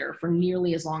ventilator for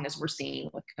nearly as long as we're seeing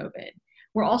with COVID.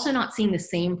 We're also not seeing the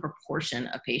same proportion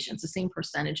of patients, the same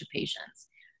percentage of patients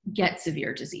get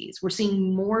severe disease. We're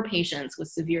seeing more patients with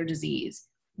severe disease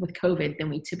with COVID than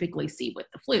we typically see with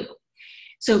the flu.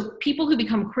 So people who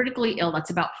become critically ill, that's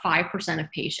about 5%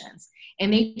 of patients,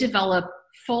 and they develop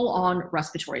full-on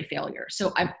respiratory failure.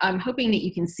 So I'm hoping that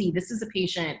you can see this is a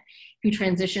patient who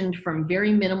transitioned from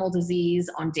very minimal disease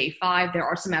on day 5. There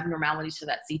are some abnormalities to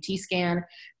that CT scan,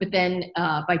 but then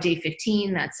by day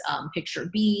 15, that's picture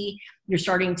B, you're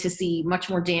starting to see much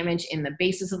more damage in the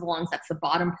bases of the lungs. That's the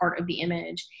bottom part of the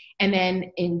image. And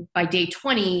then by day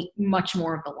 20, much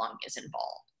more of the lung is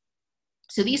involved.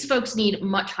 So these folks need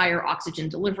much higher oxygen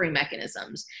delivery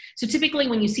mechanisms. So typically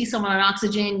when you see someone on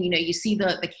oxygen, you see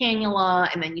the cannula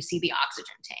and then you see the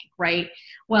oxygen tank, right?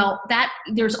 Well,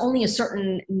 there's only a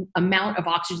certain amount of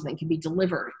oxygen that can be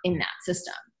delivered in that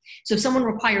system. So if someone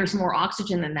requires more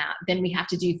oxygen than that, then we have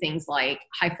to do things like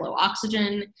high flow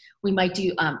oxygen. We might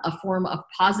do a form of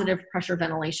positive pressure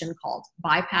ventilation called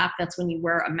BiPAP. That's when you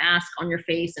wear a mask on your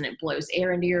face and it blows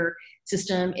air into your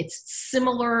system. It's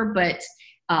similar, but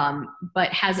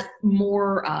has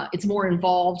more, it's more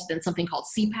involved than something called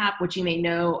CPAP, which you may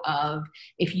know of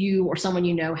if you or someone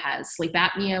you know has sleep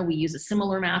apnea. We use a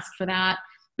similar mask for that,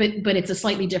 but it's a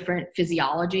slightly different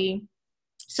physiology.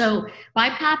 So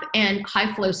BiPAP and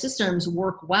high flow systems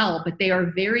work well, but they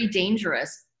are very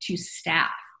dangerous to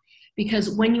staff.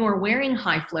 Because when you are wearing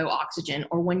high flow oxygen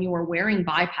or when you are wearing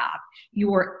BiPAP,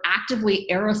 you are actively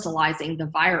aerosolizing the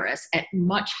virus at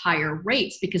much higher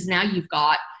rates because now you've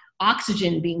got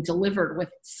oxygen being delivered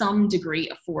with some degree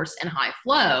of force and high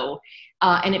flow,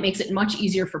 and it makes it much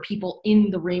easier for people in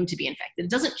the room to be infected.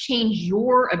 It doesn't change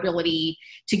your ability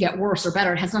to get worse or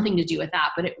better. It has nothing to do with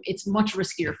that, but it's much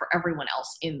riskier for everyone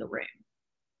else in the room.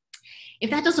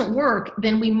 If that doesn't work,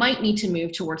 then we might need to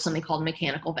move towards something called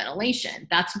mechanical ventilation.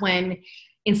 That's when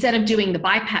instead of doing the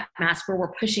BiPAP mask where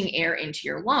we're pushing air into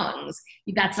your lungs,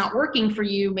 that's not working for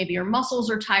you. Maybe your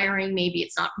muscles are tiring. Maybe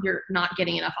you're not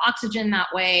getting enough oxygen that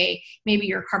way. Maybe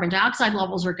your carbon dioxide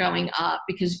levels are going up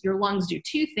because your lungs do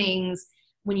two things.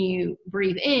 When you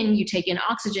breathe in, you take in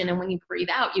oxygen, and when you breathe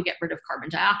out, you get rid of carbon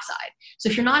dioxide. So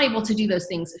if you're not able to do those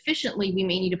things efficiently, we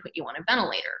may need to put you on a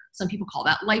ventilator. Some people call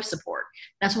that life support.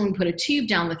 That's when we put a tube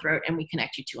down the throat and we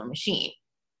connect you to a machine.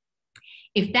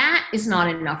 If that is not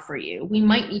enough for you, we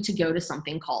might need to go to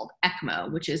something called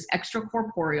ECMO, which is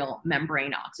extracorporeal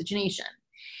membrane oxygenation.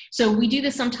 So we do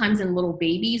this sometimes in little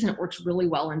babies, and it works really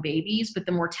well in babies, but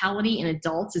the mortality in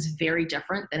adults is very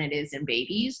different than it is in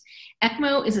babies.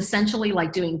 ECMO is essentially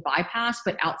like doing bypass,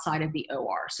 but outside of the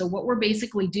OR. So what we're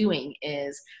basically doing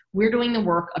is we're doing the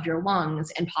work of your lungs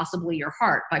and possibly your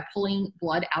heart by pulling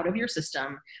blood out of your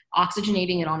system,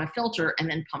 oxygenating it on a filter,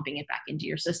 and then pumping it back into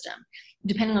your system.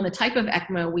 Depending on the type of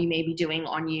ECMO we may be doing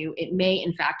on you, it may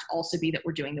in fact also be that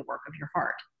we're doing the work of your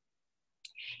heart.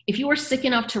 If you are sick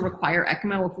enough to require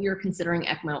ECMO, if we are considering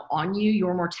ECMO on you,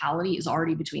 your mortality is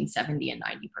already between 70 and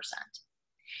 90%.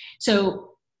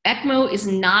 So ECMO is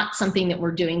not something that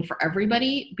we're doing for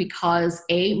everybody because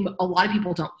a lot of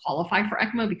people don't qualify for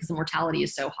ECMO because the mortality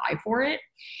is so high for it.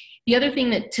 The other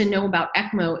thing to know about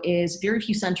ECMO is very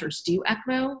few centers do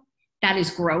ECMO. That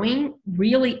is growing.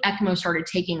 Really, ECMO started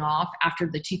taking off after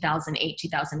the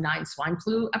 2008-2009 swine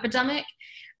flu epidemic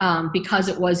because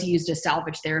it was used as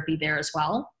salvage therapy there as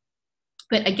well.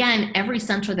 But again, every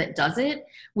center that does it,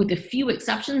 with a few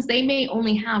exceptions, they may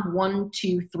only have 1,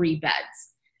 2, 3 beds.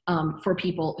 for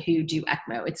people who do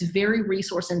ECMO. It's very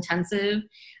resource intensive.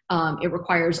 It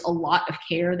requires a lot of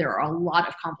care. There are a lot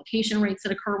of complication rates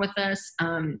that occur with this.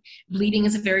 Bleeding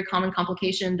is a very common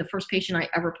complication. The first patient I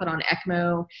ever put on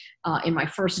ECMO in my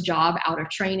first job out of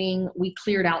training, we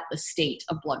cleared out the state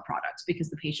of blood products because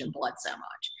the patient bled so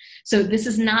much. So this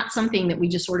is not something that we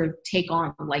just sort of take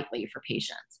on lightly for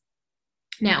patients.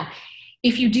 Now,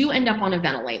 if you do end up on a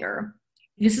ventilator,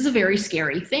 this is a very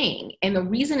scary thing. And the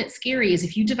reason it's scary is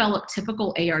if you develop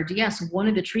typical ARDS, one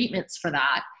of the treatments for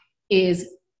that is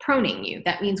proning you.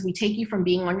 That means we take you from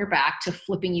being on your back to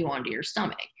flipping you onto your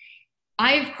stomach.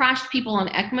 I've crashed people on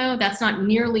ECMO. That's not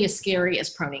nearly as scary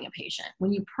as proning a patient.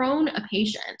 When you prone a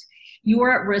patient, you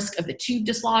are at risk of the tube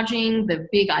dislodging, the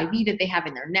big IV that they have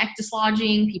in their neck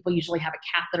dislodging. People usually have a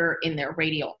catheter in their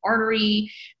radial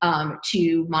artery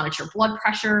to monitor blood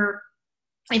pressure.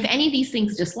 If any of these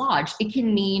things dislodge, it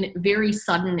can mean very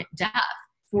sudden death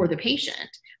for the patient,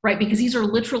 right? Because these are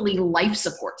literally life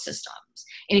support systems.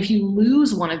 And if you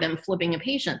lose one of them flipping a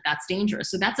patient, that's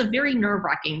dangerous. So that's a very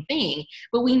nerve-wracking thing,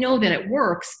 but we know that it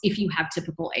works if you have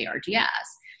typical ARDS.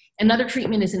 Another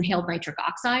treatment is inhaled nitric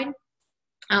oxide.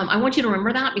 I want you to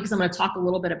remember that because I'm going to talk a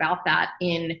little bit about that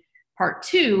in part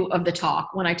 2 of the talk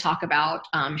when I talk about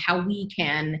how we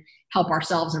can help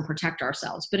ourselves and protect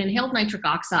ourselves. But inhaled nitric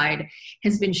oxide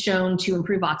has been shown to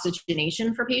improve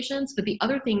oxygenation for patients. But the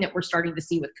other thing that we're starting to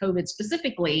see with COVID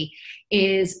specifically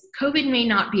is COVID may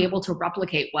not be able to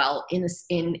replicate well in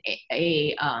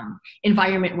a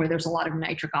environment where there's a lot of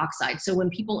nitric oxide. So when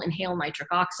people inhale nitric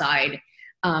oxide,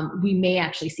 we may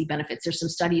actually see benefits. There's some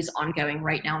studies ongoing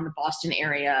right now in the Boston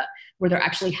area where they're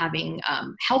actually having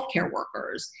healthcare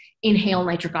workers inhale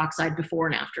nitric oxide before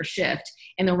and after shift,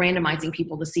 and they're randomizing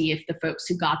people to see if the folks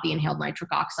who got the inhaled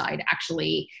nitric oxide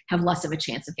actually have less of a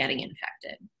chance of getting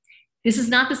infected. This is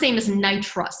not the same as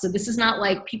nitrous. So this is not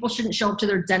like people shouldn't show up to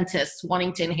their dentists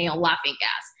wanting to inhale laughing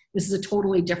gas. This is a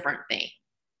totally different thing.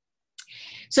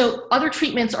 So other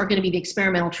treatments are going to be the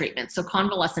experimental treatments. So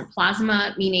convalescent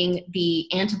plasma, meaning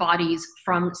the antibodies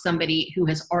from somebody who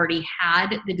has already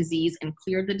had the disease and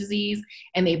cleared the disease,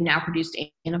 and they've now produced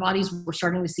antibodies. We're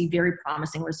starting to see very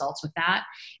promising results with that.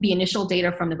 The initial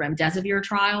data from the remdesivir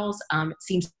trials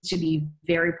seems to be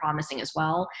very promising as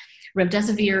well.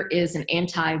 Remdesivir is an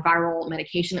antiviral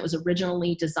medication that was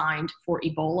originally designed for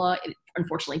Ebola. It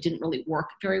unfortunately didn't really work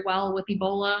very well with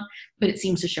Ebola, but it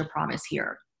seems to show promise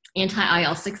here.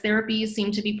 Anti-IL-6 therapies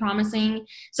seem to be promising.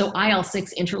 So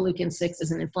IL-6, interleukin-6,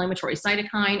 is an inflammatory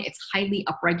cytokine. It's highly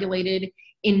upregulated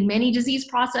in many disease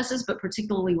processes, but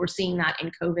particularly we're seeing that in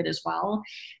COVID as well.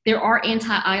 There are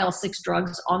anti-IL-6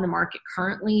 drugs on the market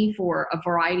currently for a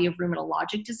variety of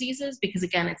rheumatologic diseases because,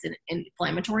 again, it's an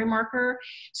inflammatory marker.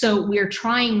 So we're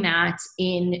trying that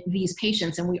in these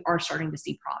patients, and we are starting to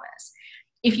see promise.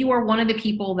 If you are one of the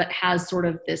people that has sort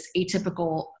of this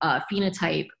atypical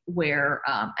phenotype where,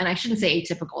 and I shouldn't say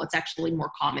atypical, it's actually more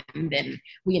common than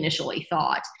we initially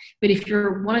thought. But if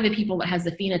you're one of the people that has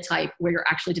the phenotype where you're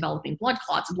actually developing blood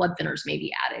clots, blood thinners may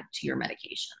be added to your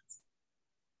medications.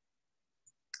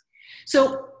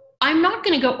 So I'm not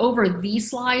going to go over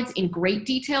these slides in great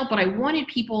detail, but I wanted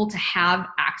people to have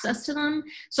access to them.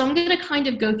 So I'm going to kind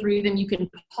of go through them. You can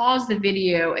pause the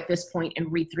video at this point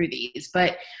and read through these.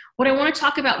 But what I want to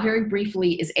talk about very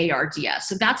briefly is ARDS.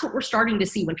 So that's what we're starting to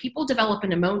see when people develop a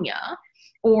pneumonia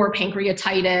or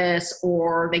pancreatitis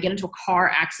or they get into a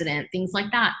car accident, things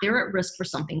like that. They're at risk for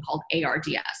something called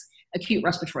ARDS. Acute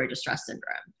respiratory distress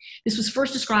syndrome. This was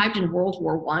first described in World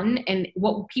War I, and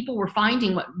what people were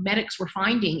finding, what medics were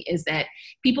finding, is that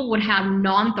people would have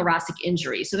non-thoracic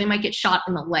injuries. So they might get shot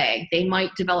in the leg, they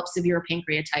might develop severe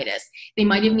pancreatitis, they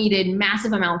might have needed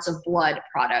massive amounts of blood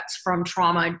products from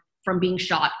trauma from being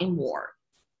shot in war.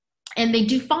 And they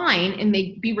do fine, and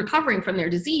they'd be recovering from their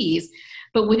disease,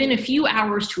 but within a few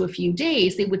hours to a few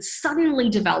days, they would suddenly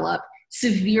develop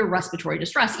severe respiratory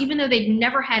distress, even though they'd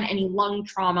never had any lung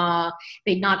trauma,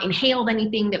 they'd not inhaled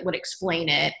anything that would explain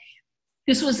it.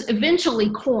 This was eventually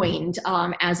coined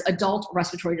as adult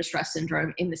respiratory distress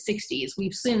syndrome in the 60s.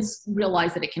 We've since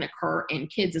realized that it can occur in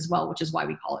kids as well, which is why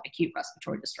we call it acute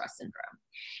respiratory distress syndrome.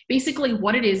 Basically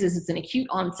what it is it's an acute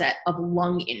onset of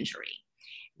lung injury.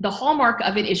 The hallmark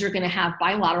of it is you're going to have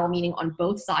bilateral, meaning on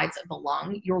both sides of the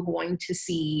lung, you're going to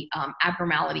see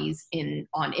abnormalities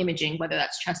on imaging, whether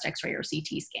that's chest x-ray or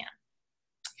CT scan.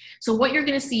 So what you're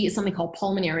going to see is something called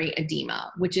pulmonary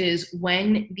edema, which is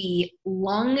when the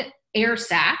lung air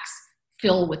sacs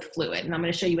fill with fluid. And I'm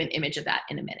going to show you an image of that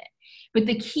in a minute. But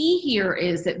the key here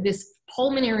is that this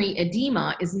pulmonary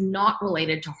edema is not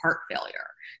related to heart failure.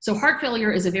 So heart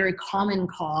failure is a very common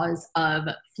cause of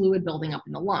fluid building up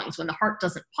in the lungs. When the heart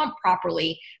doesn't pump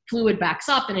properly, fluid backs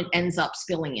up and it ends up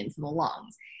spilling into the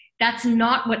lungs. That's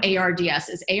not what ARDS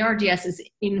is. ARDS is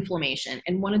inflammation.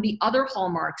 And one of the other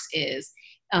hallmarks is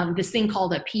this thing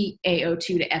called a PaO2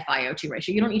 to FiO2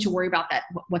 ratio. You don't need to worry about that,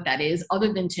 what that is,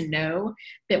 other than to know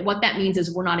that what that means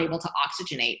is we're not able to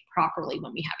oxygenate properly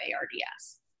when we have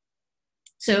ARDS.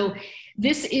 So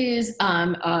this is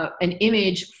an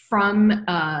image from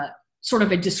sort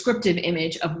of a descriptive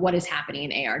image of what is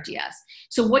happening in ARDS.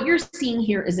 So what you're seeing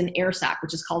here is an air sac,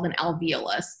 which is called an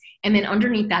alveolus. And then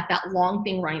underneath that, that long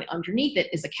thing running underneath it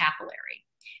is a capillary.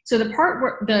 So the part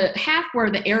where the half where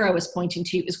the arrow is pointing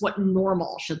to is what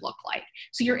normal should look like.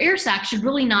 So your air sac should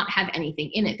really not have anything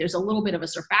in it. There's a little bit of a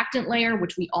surfactant layer,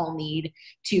 which we all need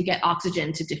to get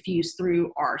oxygen to diffuse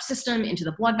through our system into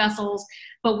the blood vessels.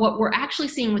 But what we're actually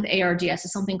seeing with ARDS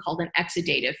is something called an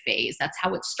exudative phase. That's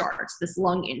how it starts, this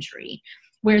lung injury.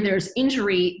 Where there's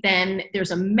injury, then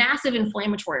there's a massive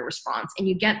inflammatory response, and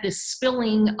you get this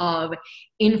spilling of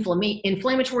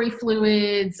inflammatory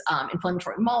fluids,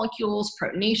 inflammatory molecules,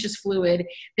 proteinaceous fluid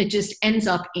that just ends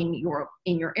up in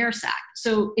your air sac.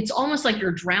 So it's almost like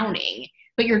you're drowning,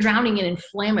 but you're drowning in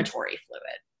inflammatory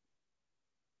fluid.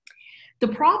 The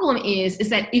problem is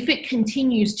that if it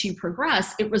continues to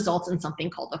progress, it results in something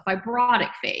called the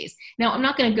fibrotic phase. Now, I'm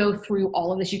not going to go through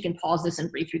all of this. You can pause this and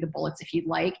read through the bullets if you'd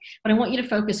like, but I want you to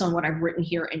focus on what I've written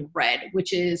here in red,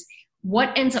 which is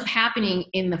what ends up happening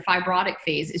in the fibrotic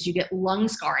phase is you get lung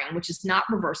scarring, which is not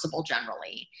reversible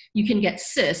generally. You can get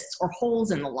cysts or holes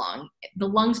in the lung. The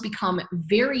lungs become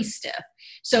very stiff.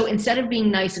 So instead of being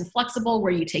nice and flexible,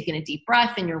 where you take in a deep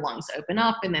breath and your lungs open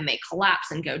up and then they collapse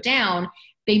and go down,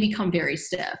 they become very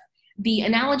stiff. The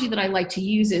analogy that I like to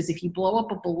use is if you blow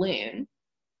up a balloon,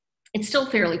 it's still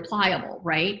fairly pliable,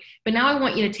 right? But now I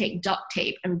want you to take duct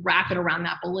tape and wrap it around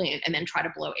that balloon and then try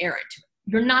to blow air into it.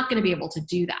 You're not going to be able to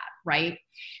do that, right?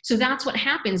 So that's what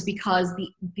happens because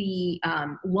the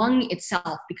lung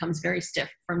itself becomes very stiff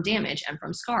from damage and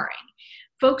from scarring.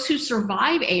 Folks who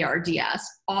survive ARDS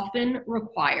often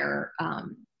require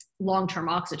long-term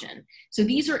oxygen. So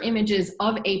these are images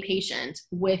of a patient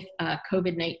with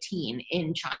COVID-19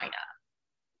 in China.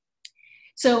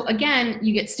 So again,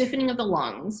 you get stiffening of the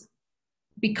lungs.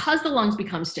 Because the lungs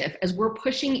become stiff, as we're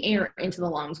pushing air into the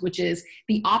lungs, which is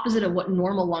the opposite of what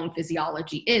normal lung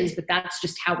physiology is, but that's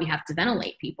just how we have to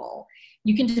ventilate people,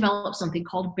 you can develop something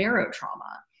called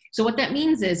barotrauma. So what that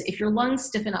means is if your lungs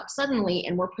stiffen up suddenly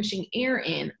and we're pushing air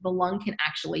in, the lung can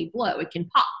actually blow, it can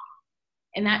pop.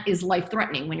 And that is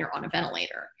life-threatening when you're on a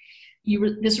ventilator.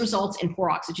 This results in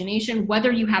poor oxygenation,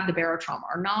 whether you have the barotrauma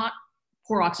or not,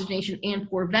 poor oxygenation and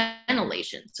poor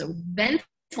ventilation. So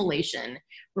ventilation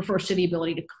refers to the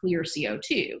ability to clear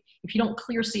CO2. If you don't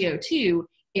clear CO2,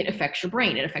 it affects your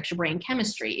brain. It affects your brain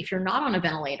chemistry. If you're not on a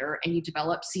ventilator and you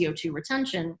develop CO2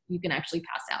 retention, you can actually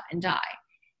pass out and die.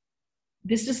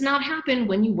 This does not happen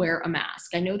when you wear a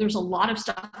mask. I know there's a lot of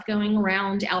stuff going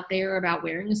around out there about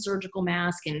wearing a surgical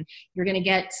mask and you're going to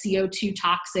get CO2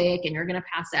 toxic and you're going to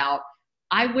pass out.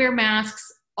 I wear masks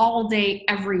all day,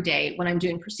 every day when I'm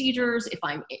doing procedures.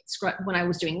 When I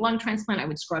was doing lung transplant, I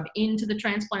would scrub into the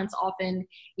transplants often,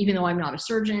 even though I'm not a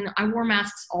surgeon. I wore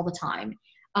masks all the time.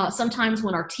 Sometimes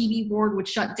when our TB ward would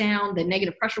shut down, the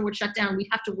negative pressure would shut down, we'd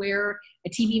have to wear a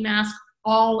TB mask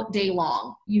all day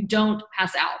long. You don't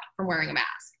pass out from wearing a mask.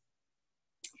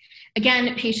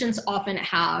 Again, patients often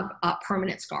have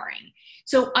permanent scarring.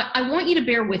 So I want you to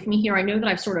bear with me here. I know that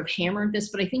I've sort of hammered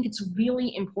this, but I think it's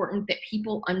really important that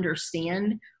people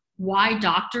understand why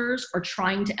doctors are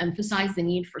trying to emphasize the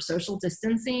need for social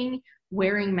distancing,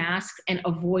 wearing masks, and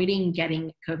avoiding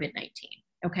getting COVID-19.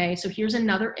 Okay, so here's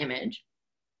another image.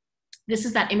 This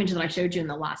is that image that I showed you in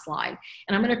the last slide.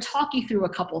 And I'm going to talk you through a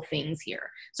couple things here.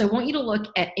 So I want you to look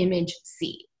at image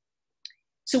C.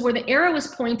 So where the arrow is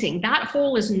pointing, that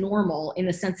hole is normal in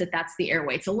the sense that that's the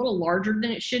airway. It's a little larger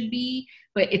than it should be,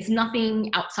 but it's nothing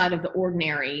outside of the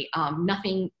ordinary,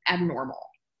 nothing abnormal.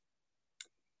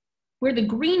 Where the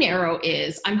green arrow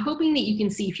is, I'm hoping that you can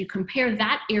see if you compare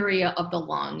that area of the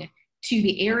lung to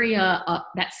the area,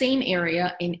 that same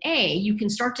area in A, you can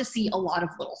start to see a lot of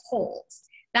little holes.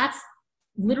 That's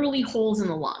literally holes in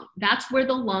the lung. That's where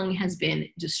the lung has been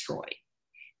destroyed.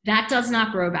 That does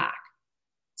not grow back.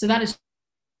 So that is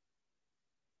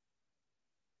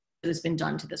what has been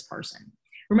done to this person.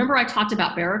 Remember I talked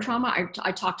about barotrauma?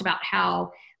 I talked about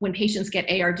how when patients get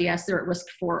ARDS, they're at risk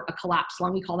for a collapsed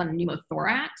lung. We call that a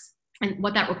pneumothorax. And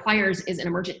what that requires is an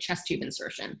emergent chest tube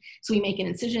insertion. So we make an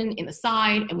incision in the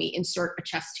side and we insert a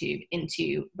chest tube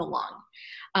into the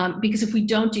lung. Because if we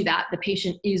don't do that, the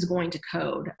patient is going to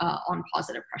code on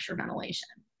positive pressure ventilation.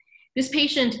 This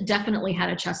patient definitely had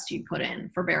a chest tube put in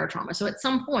for barotrauma. So at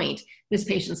some point, this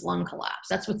patient's lung collapsed.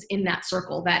 That's what's in that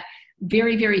circle. That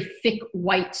very, very thick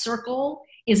white circle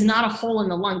is not a hole in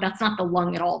the lung. That's not the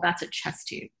lung at all. That's a chest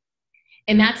tube.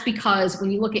 And that's because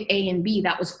when you look at A and B,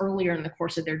 that was earlier in the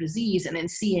course of their disease, and then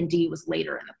C and D was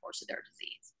later in the course of their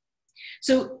disease.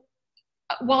 So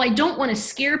while I don't want to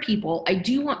scare people, I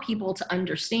do want people to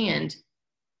understand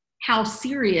how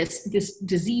serious this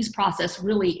disease process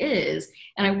really is.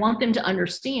 And I want them to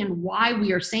understand why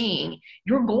we are saying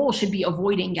your goal should be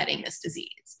avoiding getting this disease.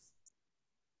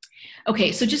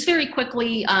 Okay, so just very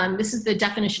quickly, this is the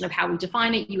definition of how we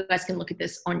define it. You guys can look at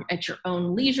this at your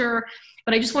own leisure,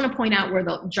 but I just want to point out where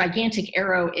the gigantic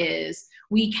arrow is.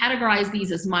 We categorize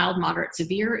these as mild, moderate,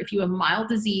 severe. If you have mild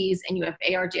disease and you have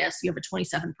ARDS, you have a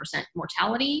 27%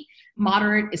 mortality.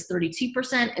 Moderate is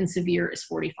 32%, and severe is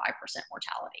 45%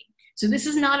 mortality. So this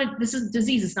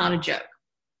disease is not a joke.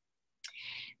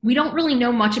 We don't really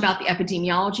know much about the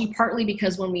epidemiology, partly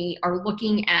because when we are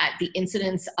looking at the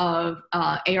incidence of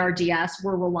ARDS,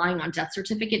 we're relying on death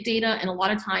certificate data. And a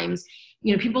lot of times,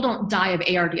 people don't die of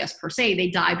ARDS per se. They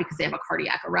die because they have a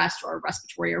cardiac arrest or a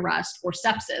respiratory arrest or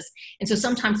sepsis. And so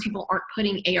sometimes people aren't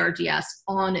putting ARDS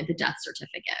on the death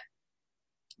certificate.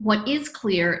 What is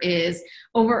clear is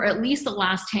over at least the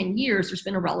last 10 years, there's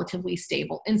been a relatively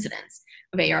stable incidence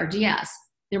of ARDS.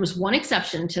 There was one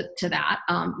exception to that.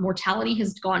 Mortality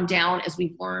has gone down as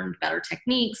we've learned better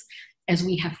techniques, as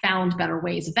we have found better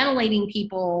ways of ventilating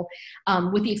people,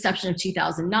 with the exception of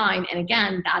 2009. And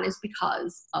again, that is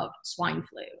because of swine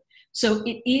flu. So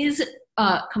it is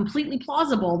completely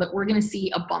plausible that we're going to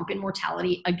see a bump in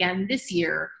mortality again this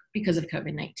year because of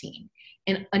COVID-19.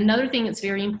 And another thing that's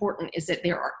very important is that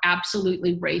there are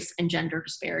absolutely race and gender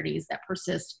disparities that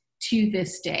persist to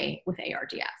this day with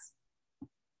ARDS.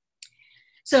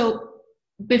 So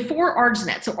before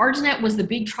ARDSNet, so ARDSNet was the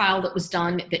big trial that was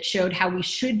done that showed how we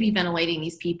should be ventilating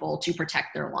these people to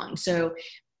protect their lungs. So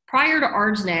prior to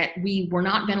ARDSNet, we were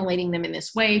not ventilating them in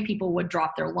this way. People would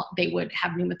drop they would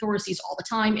have pneumothoraces all the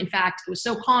time. In fact, it was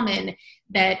so common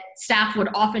that staff would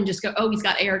often just go, oh, he's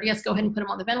got ARDS, go ahead and put him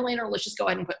on the ventilator. Let's just go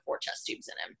ahead and put 4 chest tubes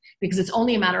in him, because it's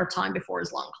only a matter of time before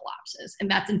his lung collapses.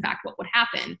 And that's in fact what would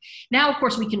happen. Now, of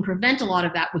course, we can prevent a lot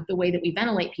of that with the way that we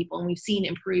ventilate people. And we've seen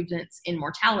improvements in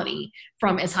mortality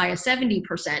from as high as 70%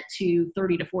 to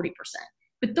 30 to 40%.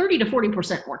 But 30 to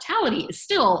 40% mortality is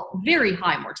still very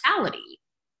high mortality.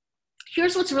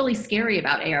 Here's what's really scary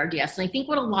about ARDS, and I think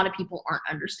what a lot of people aren't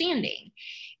understanding.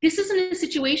 This isn't a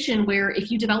situation where if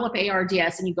you develop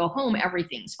ARDS and you go home,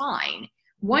 everything's fine.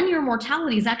 1-year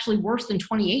mortality is actually worse than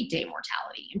 28-day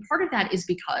mortality. And part of that is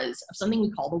because of something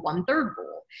we call the 1/3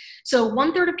 rule. So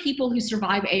 1/3 of people who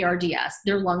survive ARDS,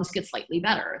 their lungs get slightly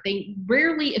better. They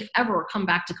rarely, if ever, come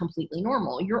back to completely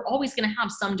normal. You're always going to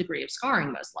have some degree of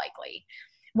scarring, most likely.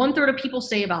 1/3 of people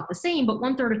stay about the same, but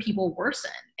 1/3 of people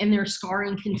worsen, and their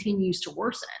scarring continues to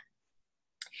worsen.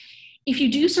 If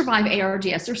you do survive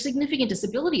ARDS, there's significant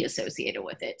disability associated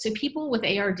with it. So people with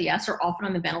ARDS are often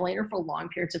on the ventilator for long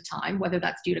periods of time, whether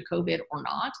that's due to COVID or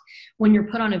not. When you're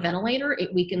put on a ventilator,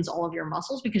 it weakens all of your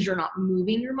muscles because you're not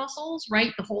moving your muscles,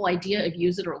 right? The whole idea of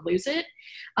use it or lose it.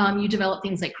 You develop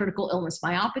things like critical illness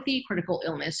myopathy, critical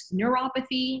illness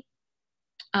neuropathy.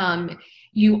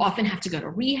 You often have to go to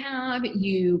rehab.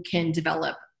 You can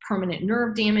develop permanent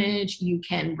nerve damage. You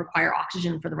can require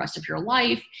oxygen for the rest of your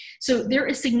life. So there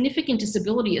is significant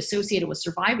disability associated with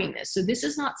surviving this. So this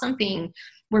is not something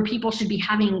where people should be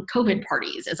having COVID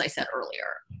parties, as I said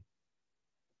earlier.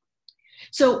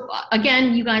 So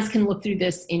again, you guys can look through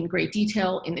this in great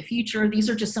detail in the future. These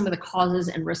are just some of the causes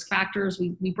and risk factors.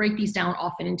 We break these down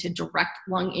often into direct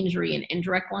lung injury and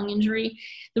indirect lung injury.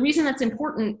 The reason that's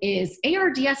important is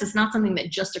ARDS is not something that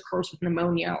just occurs with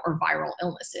pneumonia or viral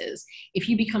illnesses. If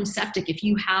you become septic, if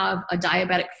you have a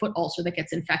diabetic foot ulcer that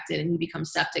gets infected and you become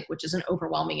septic, which is an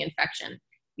overwhelming infection,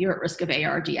 you're at risk of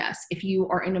ARDS. If you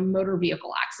are in a motor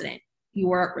vehicle accident,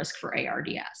 you are at risk for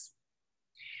ARDS.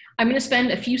 I'm going to spend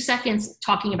a few seconds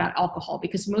talking about alcohol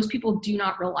because most people do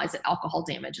not realize that alcohol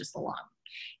damages the lung.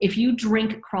 If you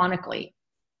drink chronically,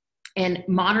 and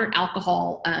moderate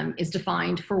alcohol is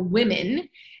defined for women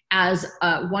as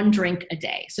 1 drink a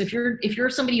day. So if you're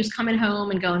somebody who's coming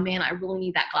home and going, man, I really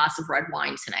need that glass of red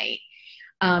wine tonight,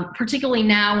 particularly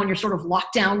now when you're sort of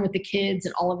locked down with the kids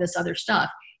and all of this other stuff,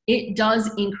 it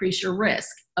does increase your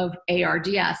risk of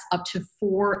ARDS up to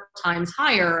 4 times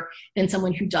higher than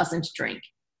someone who doesn't drink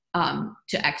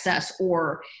to excess,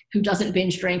 or who doesn't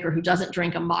binge drink, or who doesn't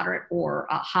drink a moderate or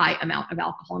a high amount of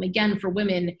alcohol. And again, for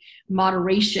women,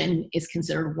 moderation is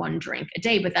considered 1 drink a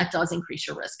day, but that does increase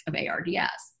your risk of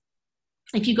ARDS.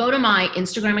 If you go to my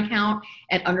Instagram account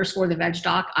at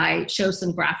 _theVegDoc, I show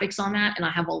some graphics on that, and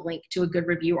I have a link to a good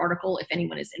review article if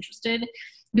anyone is interested.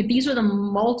 But these are the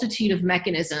multitude of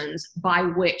mechanisms by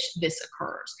which this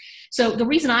occurs. So the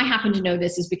reason I happen to know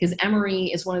this is because Emory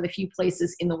is one of the few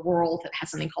places in the world that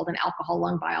has something called an alcohol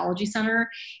lung biology center.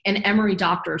 And Emory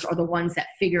doctors are the ones that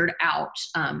figured out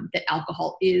that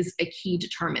alcohol is a key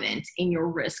determinant in your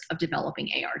risk of developing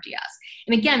ARDS.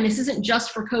 And again, this isn't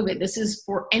just for COVID, this is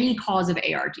for any cause of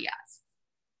ARDS.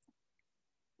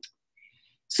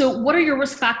 So what are your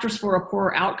risk factors for a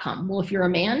poor outcome? Well, if you're a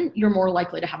man, you're more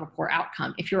likely to have a poor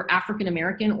outcome. If you're African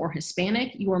American or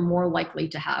Hispanic, you are more likely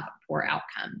to have a poor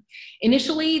outcome.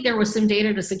 Initially, there was some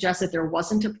data to suggest that there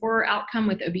wasn't a poor outcome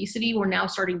with obesity. We're now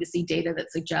starting to see data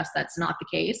that suggests that's not the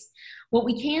case. What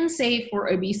we can say for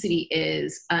obesity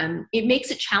is it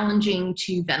makes it challenging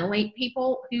to ventilate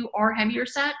people who are heavier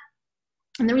set.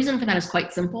 And the reason for that is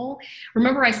quite simple.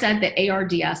 Remember I said that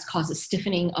ARDS causes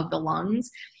stiffening of the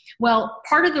lungs? Well,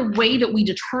 part of the way that we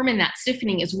determine that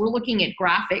stiffening is we're looking at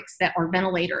graphics that our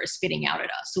ventilator is spitting out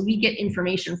at us. So we get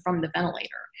information from the ventilator.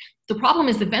 The problem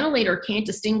is the ventilator can't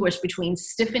distinguish between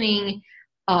stiffening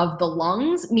of the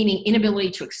lungs, meaning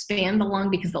inability to expand the lung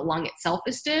because the lung itself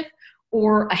is stiff,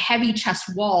 or a heavy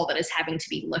chest wall that is having to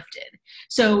be lifted.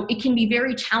 So it can be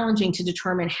very challenging to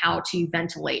determine how to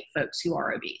ventilate folks who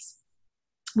are obese.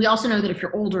 We also know that if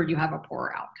you're older, you have a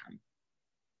poorer outcome.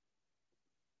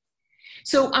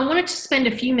 So I wanted to spend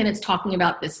a few minutes talking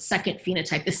about this second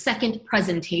phenotype, the second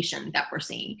presentation that we're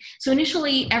seeing. So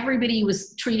initially, everybody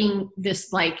was treating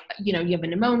this like, you know, you have a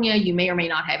pneumonia, you may or may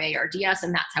not have ARDS,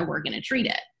 and that's how we're going to treat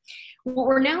it. What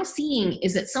we're now seeing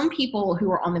is that some people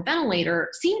who are on the ventilator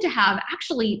seem to have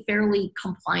actually fairly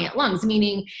compliant lungs,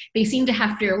 meaning they seem to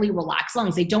have fairly relaxed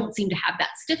lungs. They don't seem to have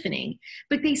that stiffening,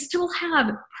 but they still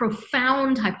have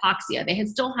profound hypoxia. They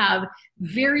still have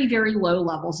very, very low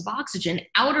levels of oxygen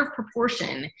out of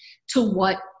proportion to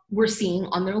what we're seeing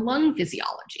on their lung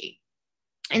physiology.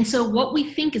 And so what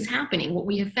we think is happening, what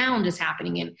we have found is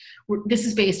happening, and this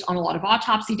is based on a lot of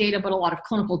autopsy data, but a lot of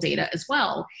clinical data as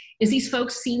well, is these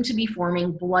folks seem to be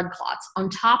forming blood clots on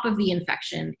top of the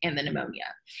infection and the pneumonia.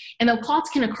 And the clots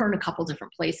can occur in a couple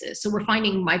different places. So we're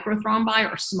finding microthrombi,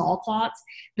 or small clots,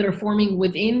 that are forming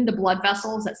within the blood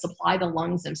vessels that supply the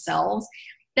lungs themselves.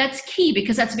 That's key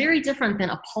because that's very different than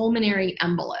a pulmonary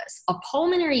embolus. A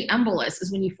pulmonary embolus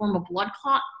is when you form a blood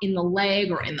clot in the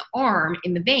leg or in the arm,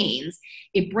 in the veins.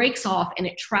 It breaks off and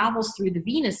it travels through the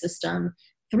venous system,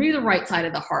 through the right side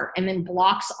of the heart, and then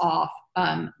blocks off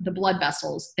the blood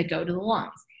vessels that go to the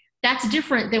lungs. That's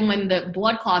different than when the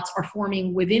blood clots are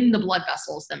forming within the blood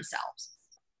vessels themselves.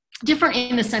 Different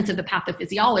in the sense of the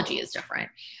pathophysiology is different.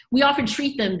 We often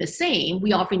treat them the same.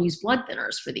 We often use blood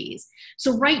thinners for these.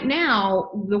 So right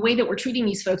now, the way that we're treating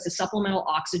these folks is supplemental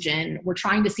oxygen. We're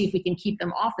trying to see if we can keep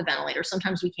them off the ventilator.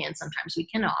 Sometimes we can, sometimes we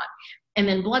cannot. And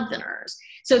then blood thinners.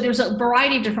 So there's a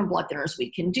variety of different blood thinners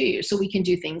we can do. So we can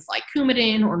do things like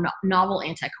Coumadin or novel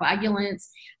anticoagulants.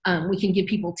 We can give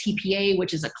people TPA,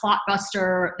 which is a clot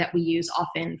buster that we use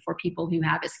often for people who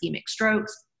have ischemic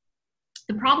strokes.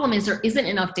 The problem is there isn't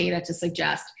enough data to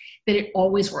suggest that it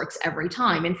always works every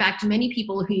time. In fact, many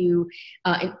people who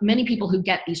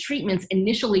get these treatments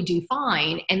initially do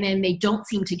fine, and then they don't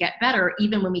seem to get better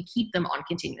even when we keep them on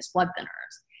continuous blood thinners.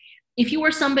 If you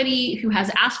are somebody who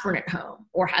has aspirin at home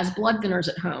or has blood thinners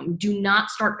at home, do not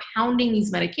start pounding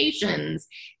these medications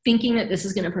thinking that this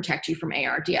is going to protect you from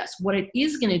ARDS. What it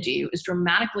is going to do is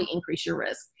dramatically increase your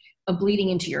risk of bleeding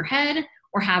into your head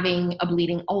or having a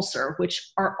bleeding ulcer,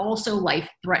 which are also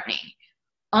life-threatening.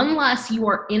 Unless you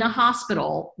are in a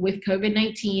hospital with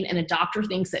COVID-19 and a doctor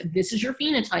thinks that this is your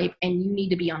phenotype and you need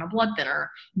to be on a blood thinner,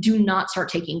 do not start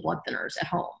taking blood thinners at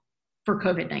home for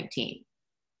COVID-19.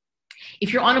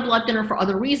 If you're on a blood thinner for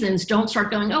other reasons, don't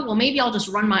start going, oh, well, maybe I'll just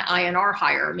run my INR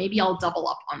higher. Maybe I'll double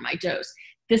up on my dose.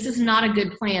 This is not a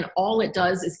good plan. All it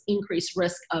does is increase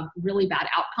risk of really bad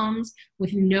outcomes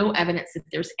with no evidence that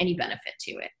there's any benefit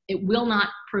to it. It will not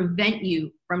prevent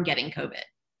you from getting COVID.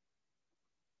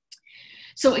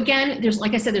 So again,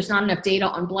 like I said, there's not enough data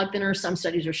on blood thinners. Some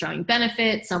studies are showing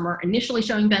benefit, some are initially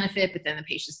showing benefit, but then the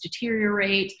patients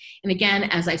deteriorate. And again,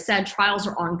 as I said, trials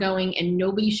are ongoing and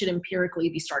nobody should empirically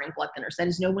be starting blood thinners. That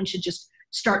is, no one should just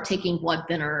start taking blood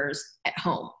thinners at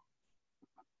home.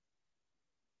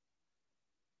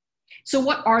 So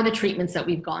what are the treatments that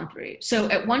we've gone through? So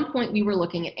at one point we were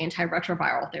looking at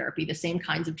antiretroviral therapy, the same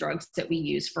kinds of drugs that we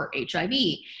use for HIV.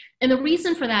 And the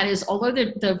reason for that is, although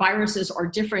the viruses are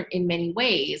different in many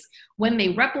ways, when they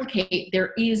replicate,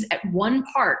 there is at one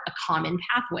part a common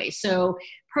pathway. So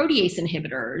protease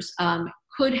inhibitors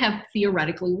could have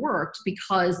theoretically worked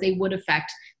because they would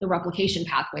affect the replication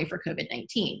pathway for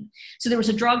COVID-19. So there was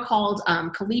a drug called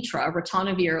Kaletra,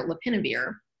 ritonavir,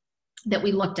 lopinavir, that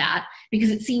we looked at because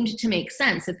it seemed to make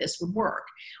sense that this would work.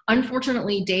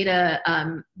 Unfortunately, data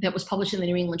that was published in the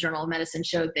New England Journal of Medicine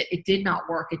showed that it did not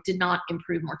work. It did not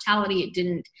improve mortality. It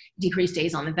didn't decrease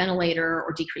days on the ventilator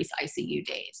or decrease ICU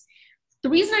days. The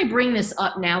reason I bring this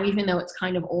up now, even though it's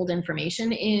kind of old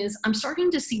information, is I'm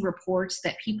starting to see reports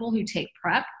that people who take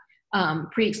PrEP,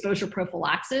 pre-exposure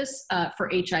prophylaxis for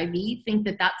HIV, think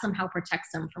that that somehow protects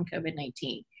them from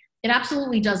COVID-19. It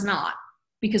absolutely does not.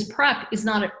 Because PrEP is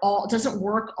not at all, it doesn't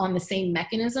work on the same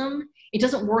mechanism. It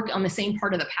doesn't work on the same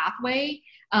part of the pathway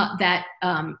that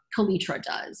Kaletra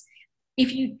does.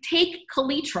 If you take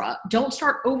Kaletra, don't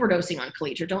start overdosing on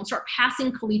Kaletra. Don't start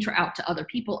passing Kaletra out to other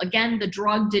people. Again, the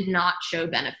drug did not show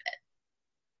benefit.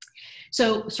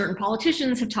 So certain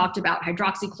politicians have talked about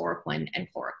hydroxychloroquine and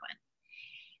chloroquine.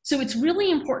 So it's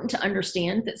really important to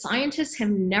understand that scientists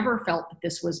have never felt that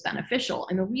this was beneficial.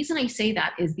 And the reason I say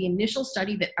that is the initial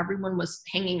study that everyone was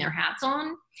hanging their hats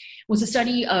on was a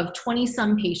study of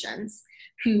 20-some patients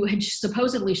who had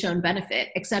supposedly shown benefit,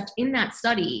 except in that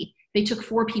study, they took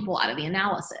 4 people out of the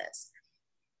analysis.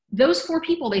 Those 4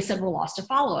 people, they said, were lost to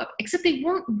follow-up, except they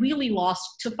weren't really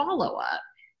lost to follow-up.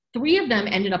 3 of them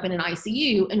ended up in an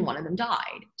ICU and 1 of them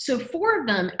died. So 4 of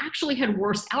them actually had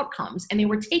worse outcomes and they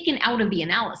were taken out of the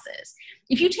analysis.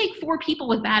 If you take 4 people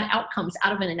with bad outcomes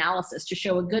out of an analysis to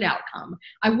show a good outcome,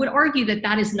 I would argue that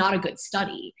that is not a good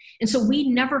study. And so we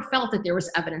never felt that there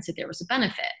was evidence that there was a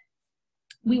benefit.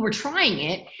 We were trying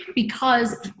it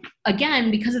because,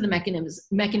 again, because of the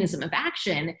mechanism of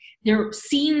action, there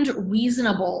seemed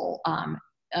reasonable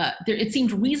it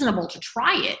seemed reasonable to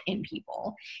try it in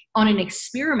people on an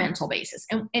experimental basis.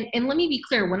 And let me be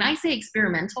clear, when I say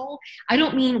experimental, I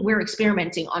don't mean we're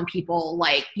experimenting on people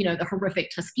like, you know, the horrific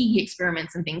Tuskegee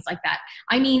experiments and things like that.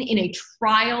 I mean in a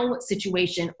trial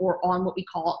situation or on what we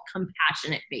call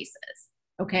compassionate basis.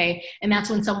 Okay. And that's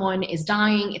when someone is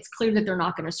dying. It's clear that they're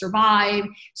not going to survive.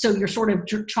 So you're sort of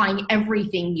trying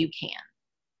everything you can.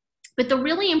 But the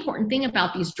really important thing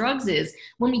about these drugs is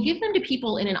when we give them to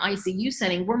people in an ICU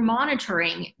setting, we're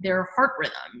monitoring their heart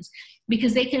rhythms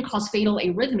because they can cause fatal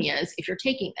arrhythmias if you're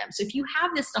taking them. So if you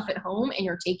have this stuff at home and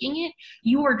you're taking it,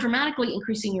 you are dramatically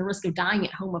increasing your risk of dying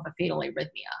at home of a fatal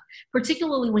arrhythmia,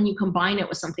 particularly when you combine it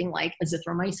with something like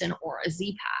azithromycin or a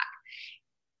Z-Pak.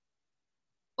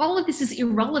 All of this is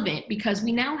irrelevant because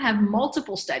we now have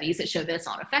multiple studies that show that it's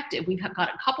not effective. We've got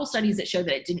a couple studies that show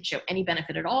that it didn't show any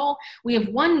benefit at all. We have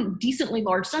one decently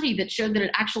large study that showed that it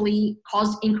actually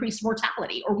caused increased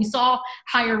mortality, or we saw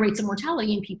higher rates of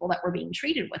mortality in people that were being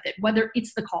treated with it, whether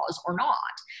it's the cause or not.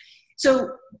 So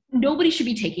nobody should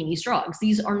be taking these drugs.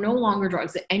 These are no longer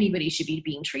drugs that anybody should be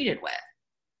being treated with.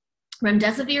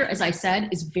 Remdesivir, as I said,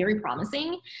 is very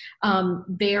promising.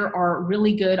 There are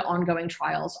really good ongoing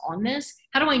trials on this.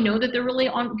 How do I know that they're really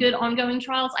good ongoing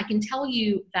trials? I can tell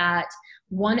you that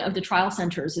one of the trial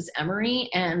centers is Emory,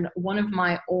 and one of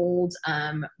my old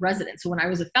residents, so when I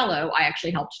was a fellow, I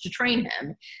actually helped to train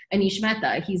him, Anish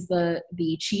Mehta. He's the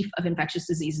chief of infectious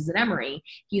diseases at Emory.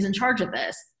 He's in charge of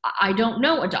this. I don't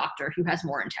know a doctor who has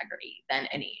more integrity than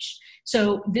Anish.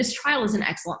 So this trial is in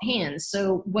excellent hands.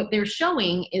 So what they're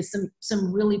showing is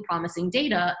some really promising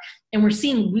data, and we're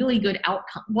seeing really good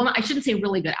outcomes. Well, I shouldn't say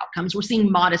really good outcomes. We're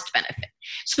seeing modest benefit.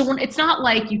 So when, it's not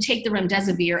like you take the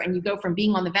remdesivir and you go from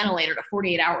being on the ventilator to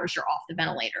 48 hours, you're off the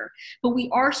ventilator. But we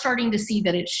are starting to see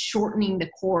that it's shortening the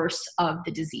course of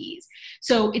the disease.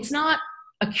 So it's not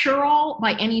a cure-all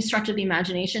by any stretch of the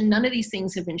imagination. None of these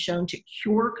things have been shown to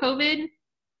cure COVID,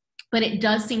 but it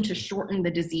does seem to shorten the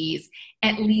disease,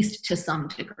 at least to some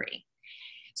degree.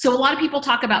 So a lot of people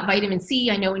talk about vitamin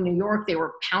C. I know in New York, they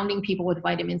were pounding people with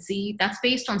vitamin C. That's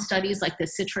based on studies like the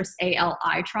Citrus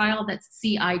ALI trial. That's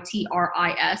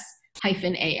CITRIS-ALI.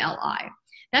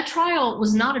 That trial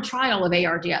was not a trial of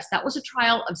ARDS. That was a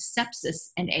trial of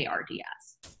sepsis and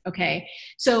ARDS. Okay,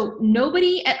 so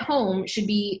nobody at home should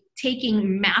be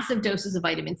taking massive doses of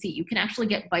vitamin C. You can actually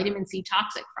get vitamin C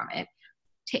toxic from it.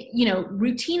 You know,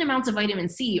 routine amounts of vitamin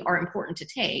C are important to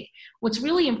take. What's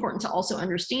really important to also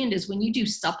understand is when you do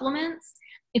supplements,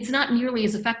 it's not nearly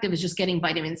as effective as just getting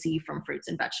vitamin C from fruits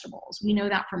and vegetables. We know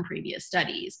that from previous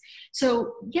studies.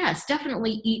 So yes,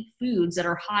 definitely eat foods that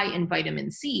are high in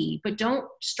vitamin C, but don't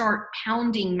start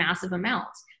pounding massive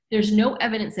amounts. There's no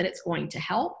evidence that it's going to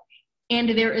help, and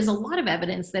there is a lot of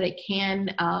evidence that it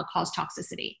can cause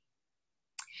toxicity.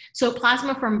 So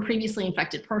plasma from previously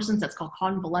infected persons, that's called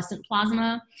convalescent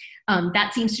plasma,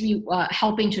 that seems to be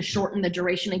helping to shorten the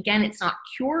duration. Again, it's not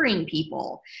curing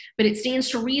people, but it stands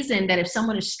to reason that if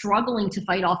someone is struggling to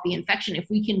fight off the infection, if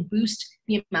we can boost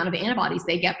the amount of antibodies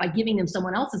they get by giving them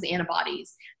someone else's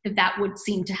antibodies, that would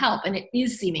seem to help, and it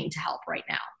is seeming to help right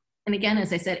now. And again,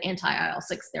 as I said,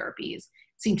 anti-IL-6 therapies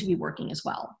seem to be working as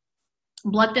well.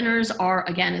 Blood thinners are,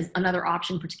 again, is another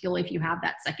option, particularly if you have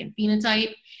that second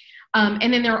phenotype.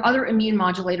 And then there are other immune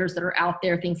modulators that are out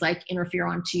there, things like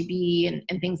interferon 2b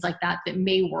and things like that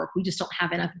may work. We just don't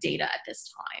have enough data at this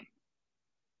time.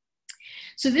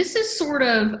 So this is sort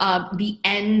of the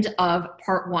end of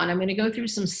part one. I'm going to go through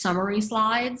some summary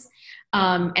slides,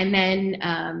 and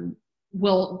then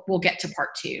we'll get to part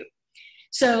two.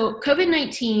 So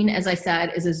COVID-19, as I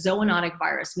said, is a zoonotic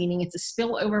virus, meaning it's a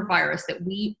spillover virus that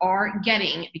we are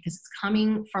getting because it's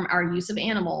coming from our use of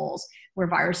animals where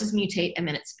viruses mutate and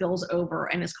then it spills over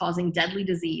and is causing deadly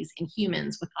disease in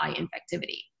humans with high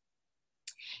infectivity.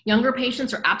 Younger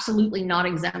patients are absolutely not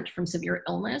exempt from severe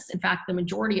illness. In fact, the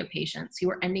majority of patients who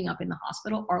are ending up in the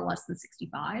hospital are less than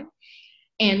 65.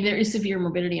 And there is severe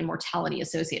morbidity and mortality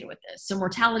associated with this. So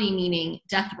mortality meaning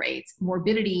death rates,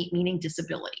 morbidity meaning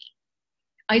disability.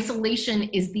 Isolation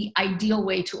is the ideal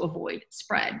way to avoid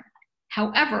spread.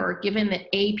 However, given that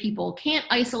A, people can't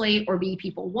isolate, or B,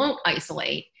 people won't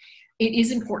isolate, it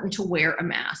is important to wear a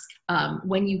mask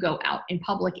when you go out in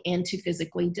public and to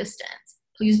physically distance.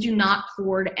 Please do not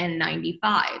hoard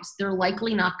N95s. They're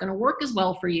likely not going to work as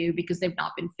well for you because they've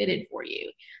not been fitted for you.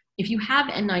 If you have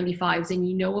N95s and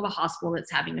you know of a hospital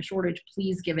that's having a shortage,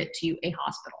 please give it to a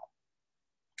hospital.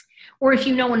 Or if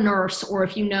you know a nurse, or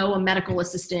if you know a medical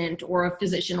assistant or a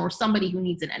physician or somebody who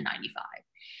needs an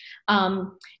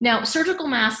N95. Now, surgical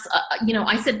masks,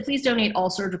 I said, please donate all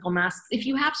surgical masks. If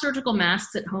you have surgical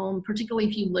masks at home, particularly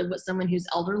if you live with someone who's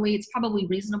elderly, it's probably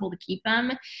reasonable to keep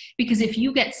them, because if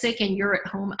you get sick and you're at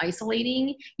home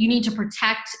isolating, you need to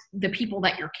protect the people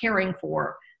that you're caring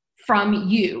for from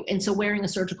you. And so wearing a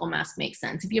surgical mask makes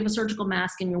sense. If you have a surgical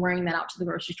mask and you're wearing that out to the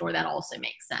grocery store, that also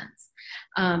makes sense.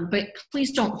 But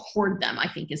please don't hoard them, I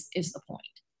think is the point.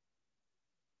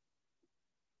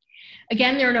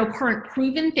 Again, there are no current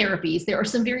proven therapies. There are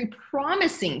some very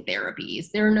promising therapies.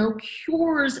 There are no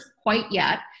cures quite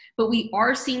yet, but we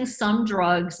are seeing some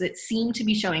drugs that seem to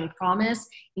be showing promise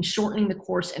in shortening the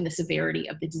course and the severity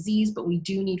of the disease, but we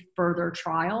do need further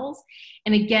trials.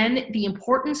 And again, the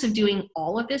importance of doing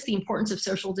all of this, the importance of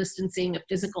social distancing, of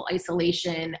physical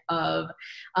isolation, of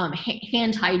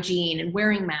hand hygiene and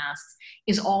wearing masks,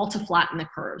 is all to flatten the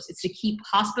curves. It's to keep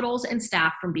hospitals and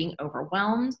staff from being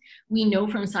overwhelmed. We know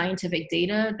from scientific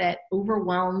data that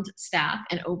overwhelmed staff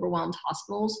and overwhelmed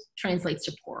hospitals translates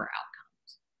to poorer outcomes.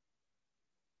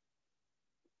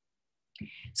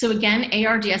 So again,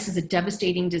 ARDS is a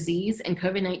devastating disease, and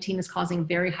COVID-19 is causing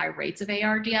very high rates of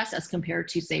ARDS as compared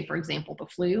to, say, for example, the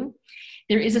flu.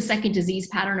 There is a second disease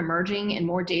pattern emerging, and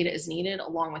more data is needed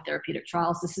along with therapeutic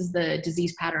trials. This is the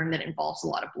disease pattern that involves a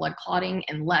lot of blood clotting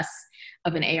and less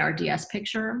of an ARDS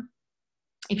picture.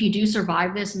 If you do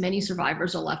survive this, many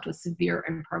survivors are left with severe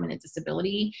and permanent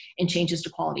disability and changes to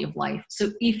quality of life.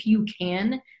 So if you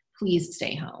can, please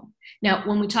stay home. Now,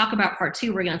 when we talk about part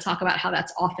two, we're going to talk about how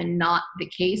that's often not the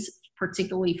case,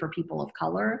 particularly for people of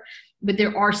color, but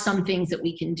there are some things that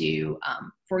we can do.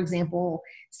 For example,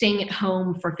 staying at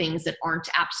home for things that aren't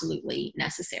absolutely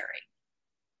necessary.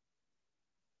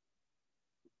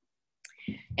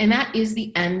 And that is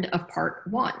the end of part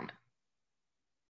one.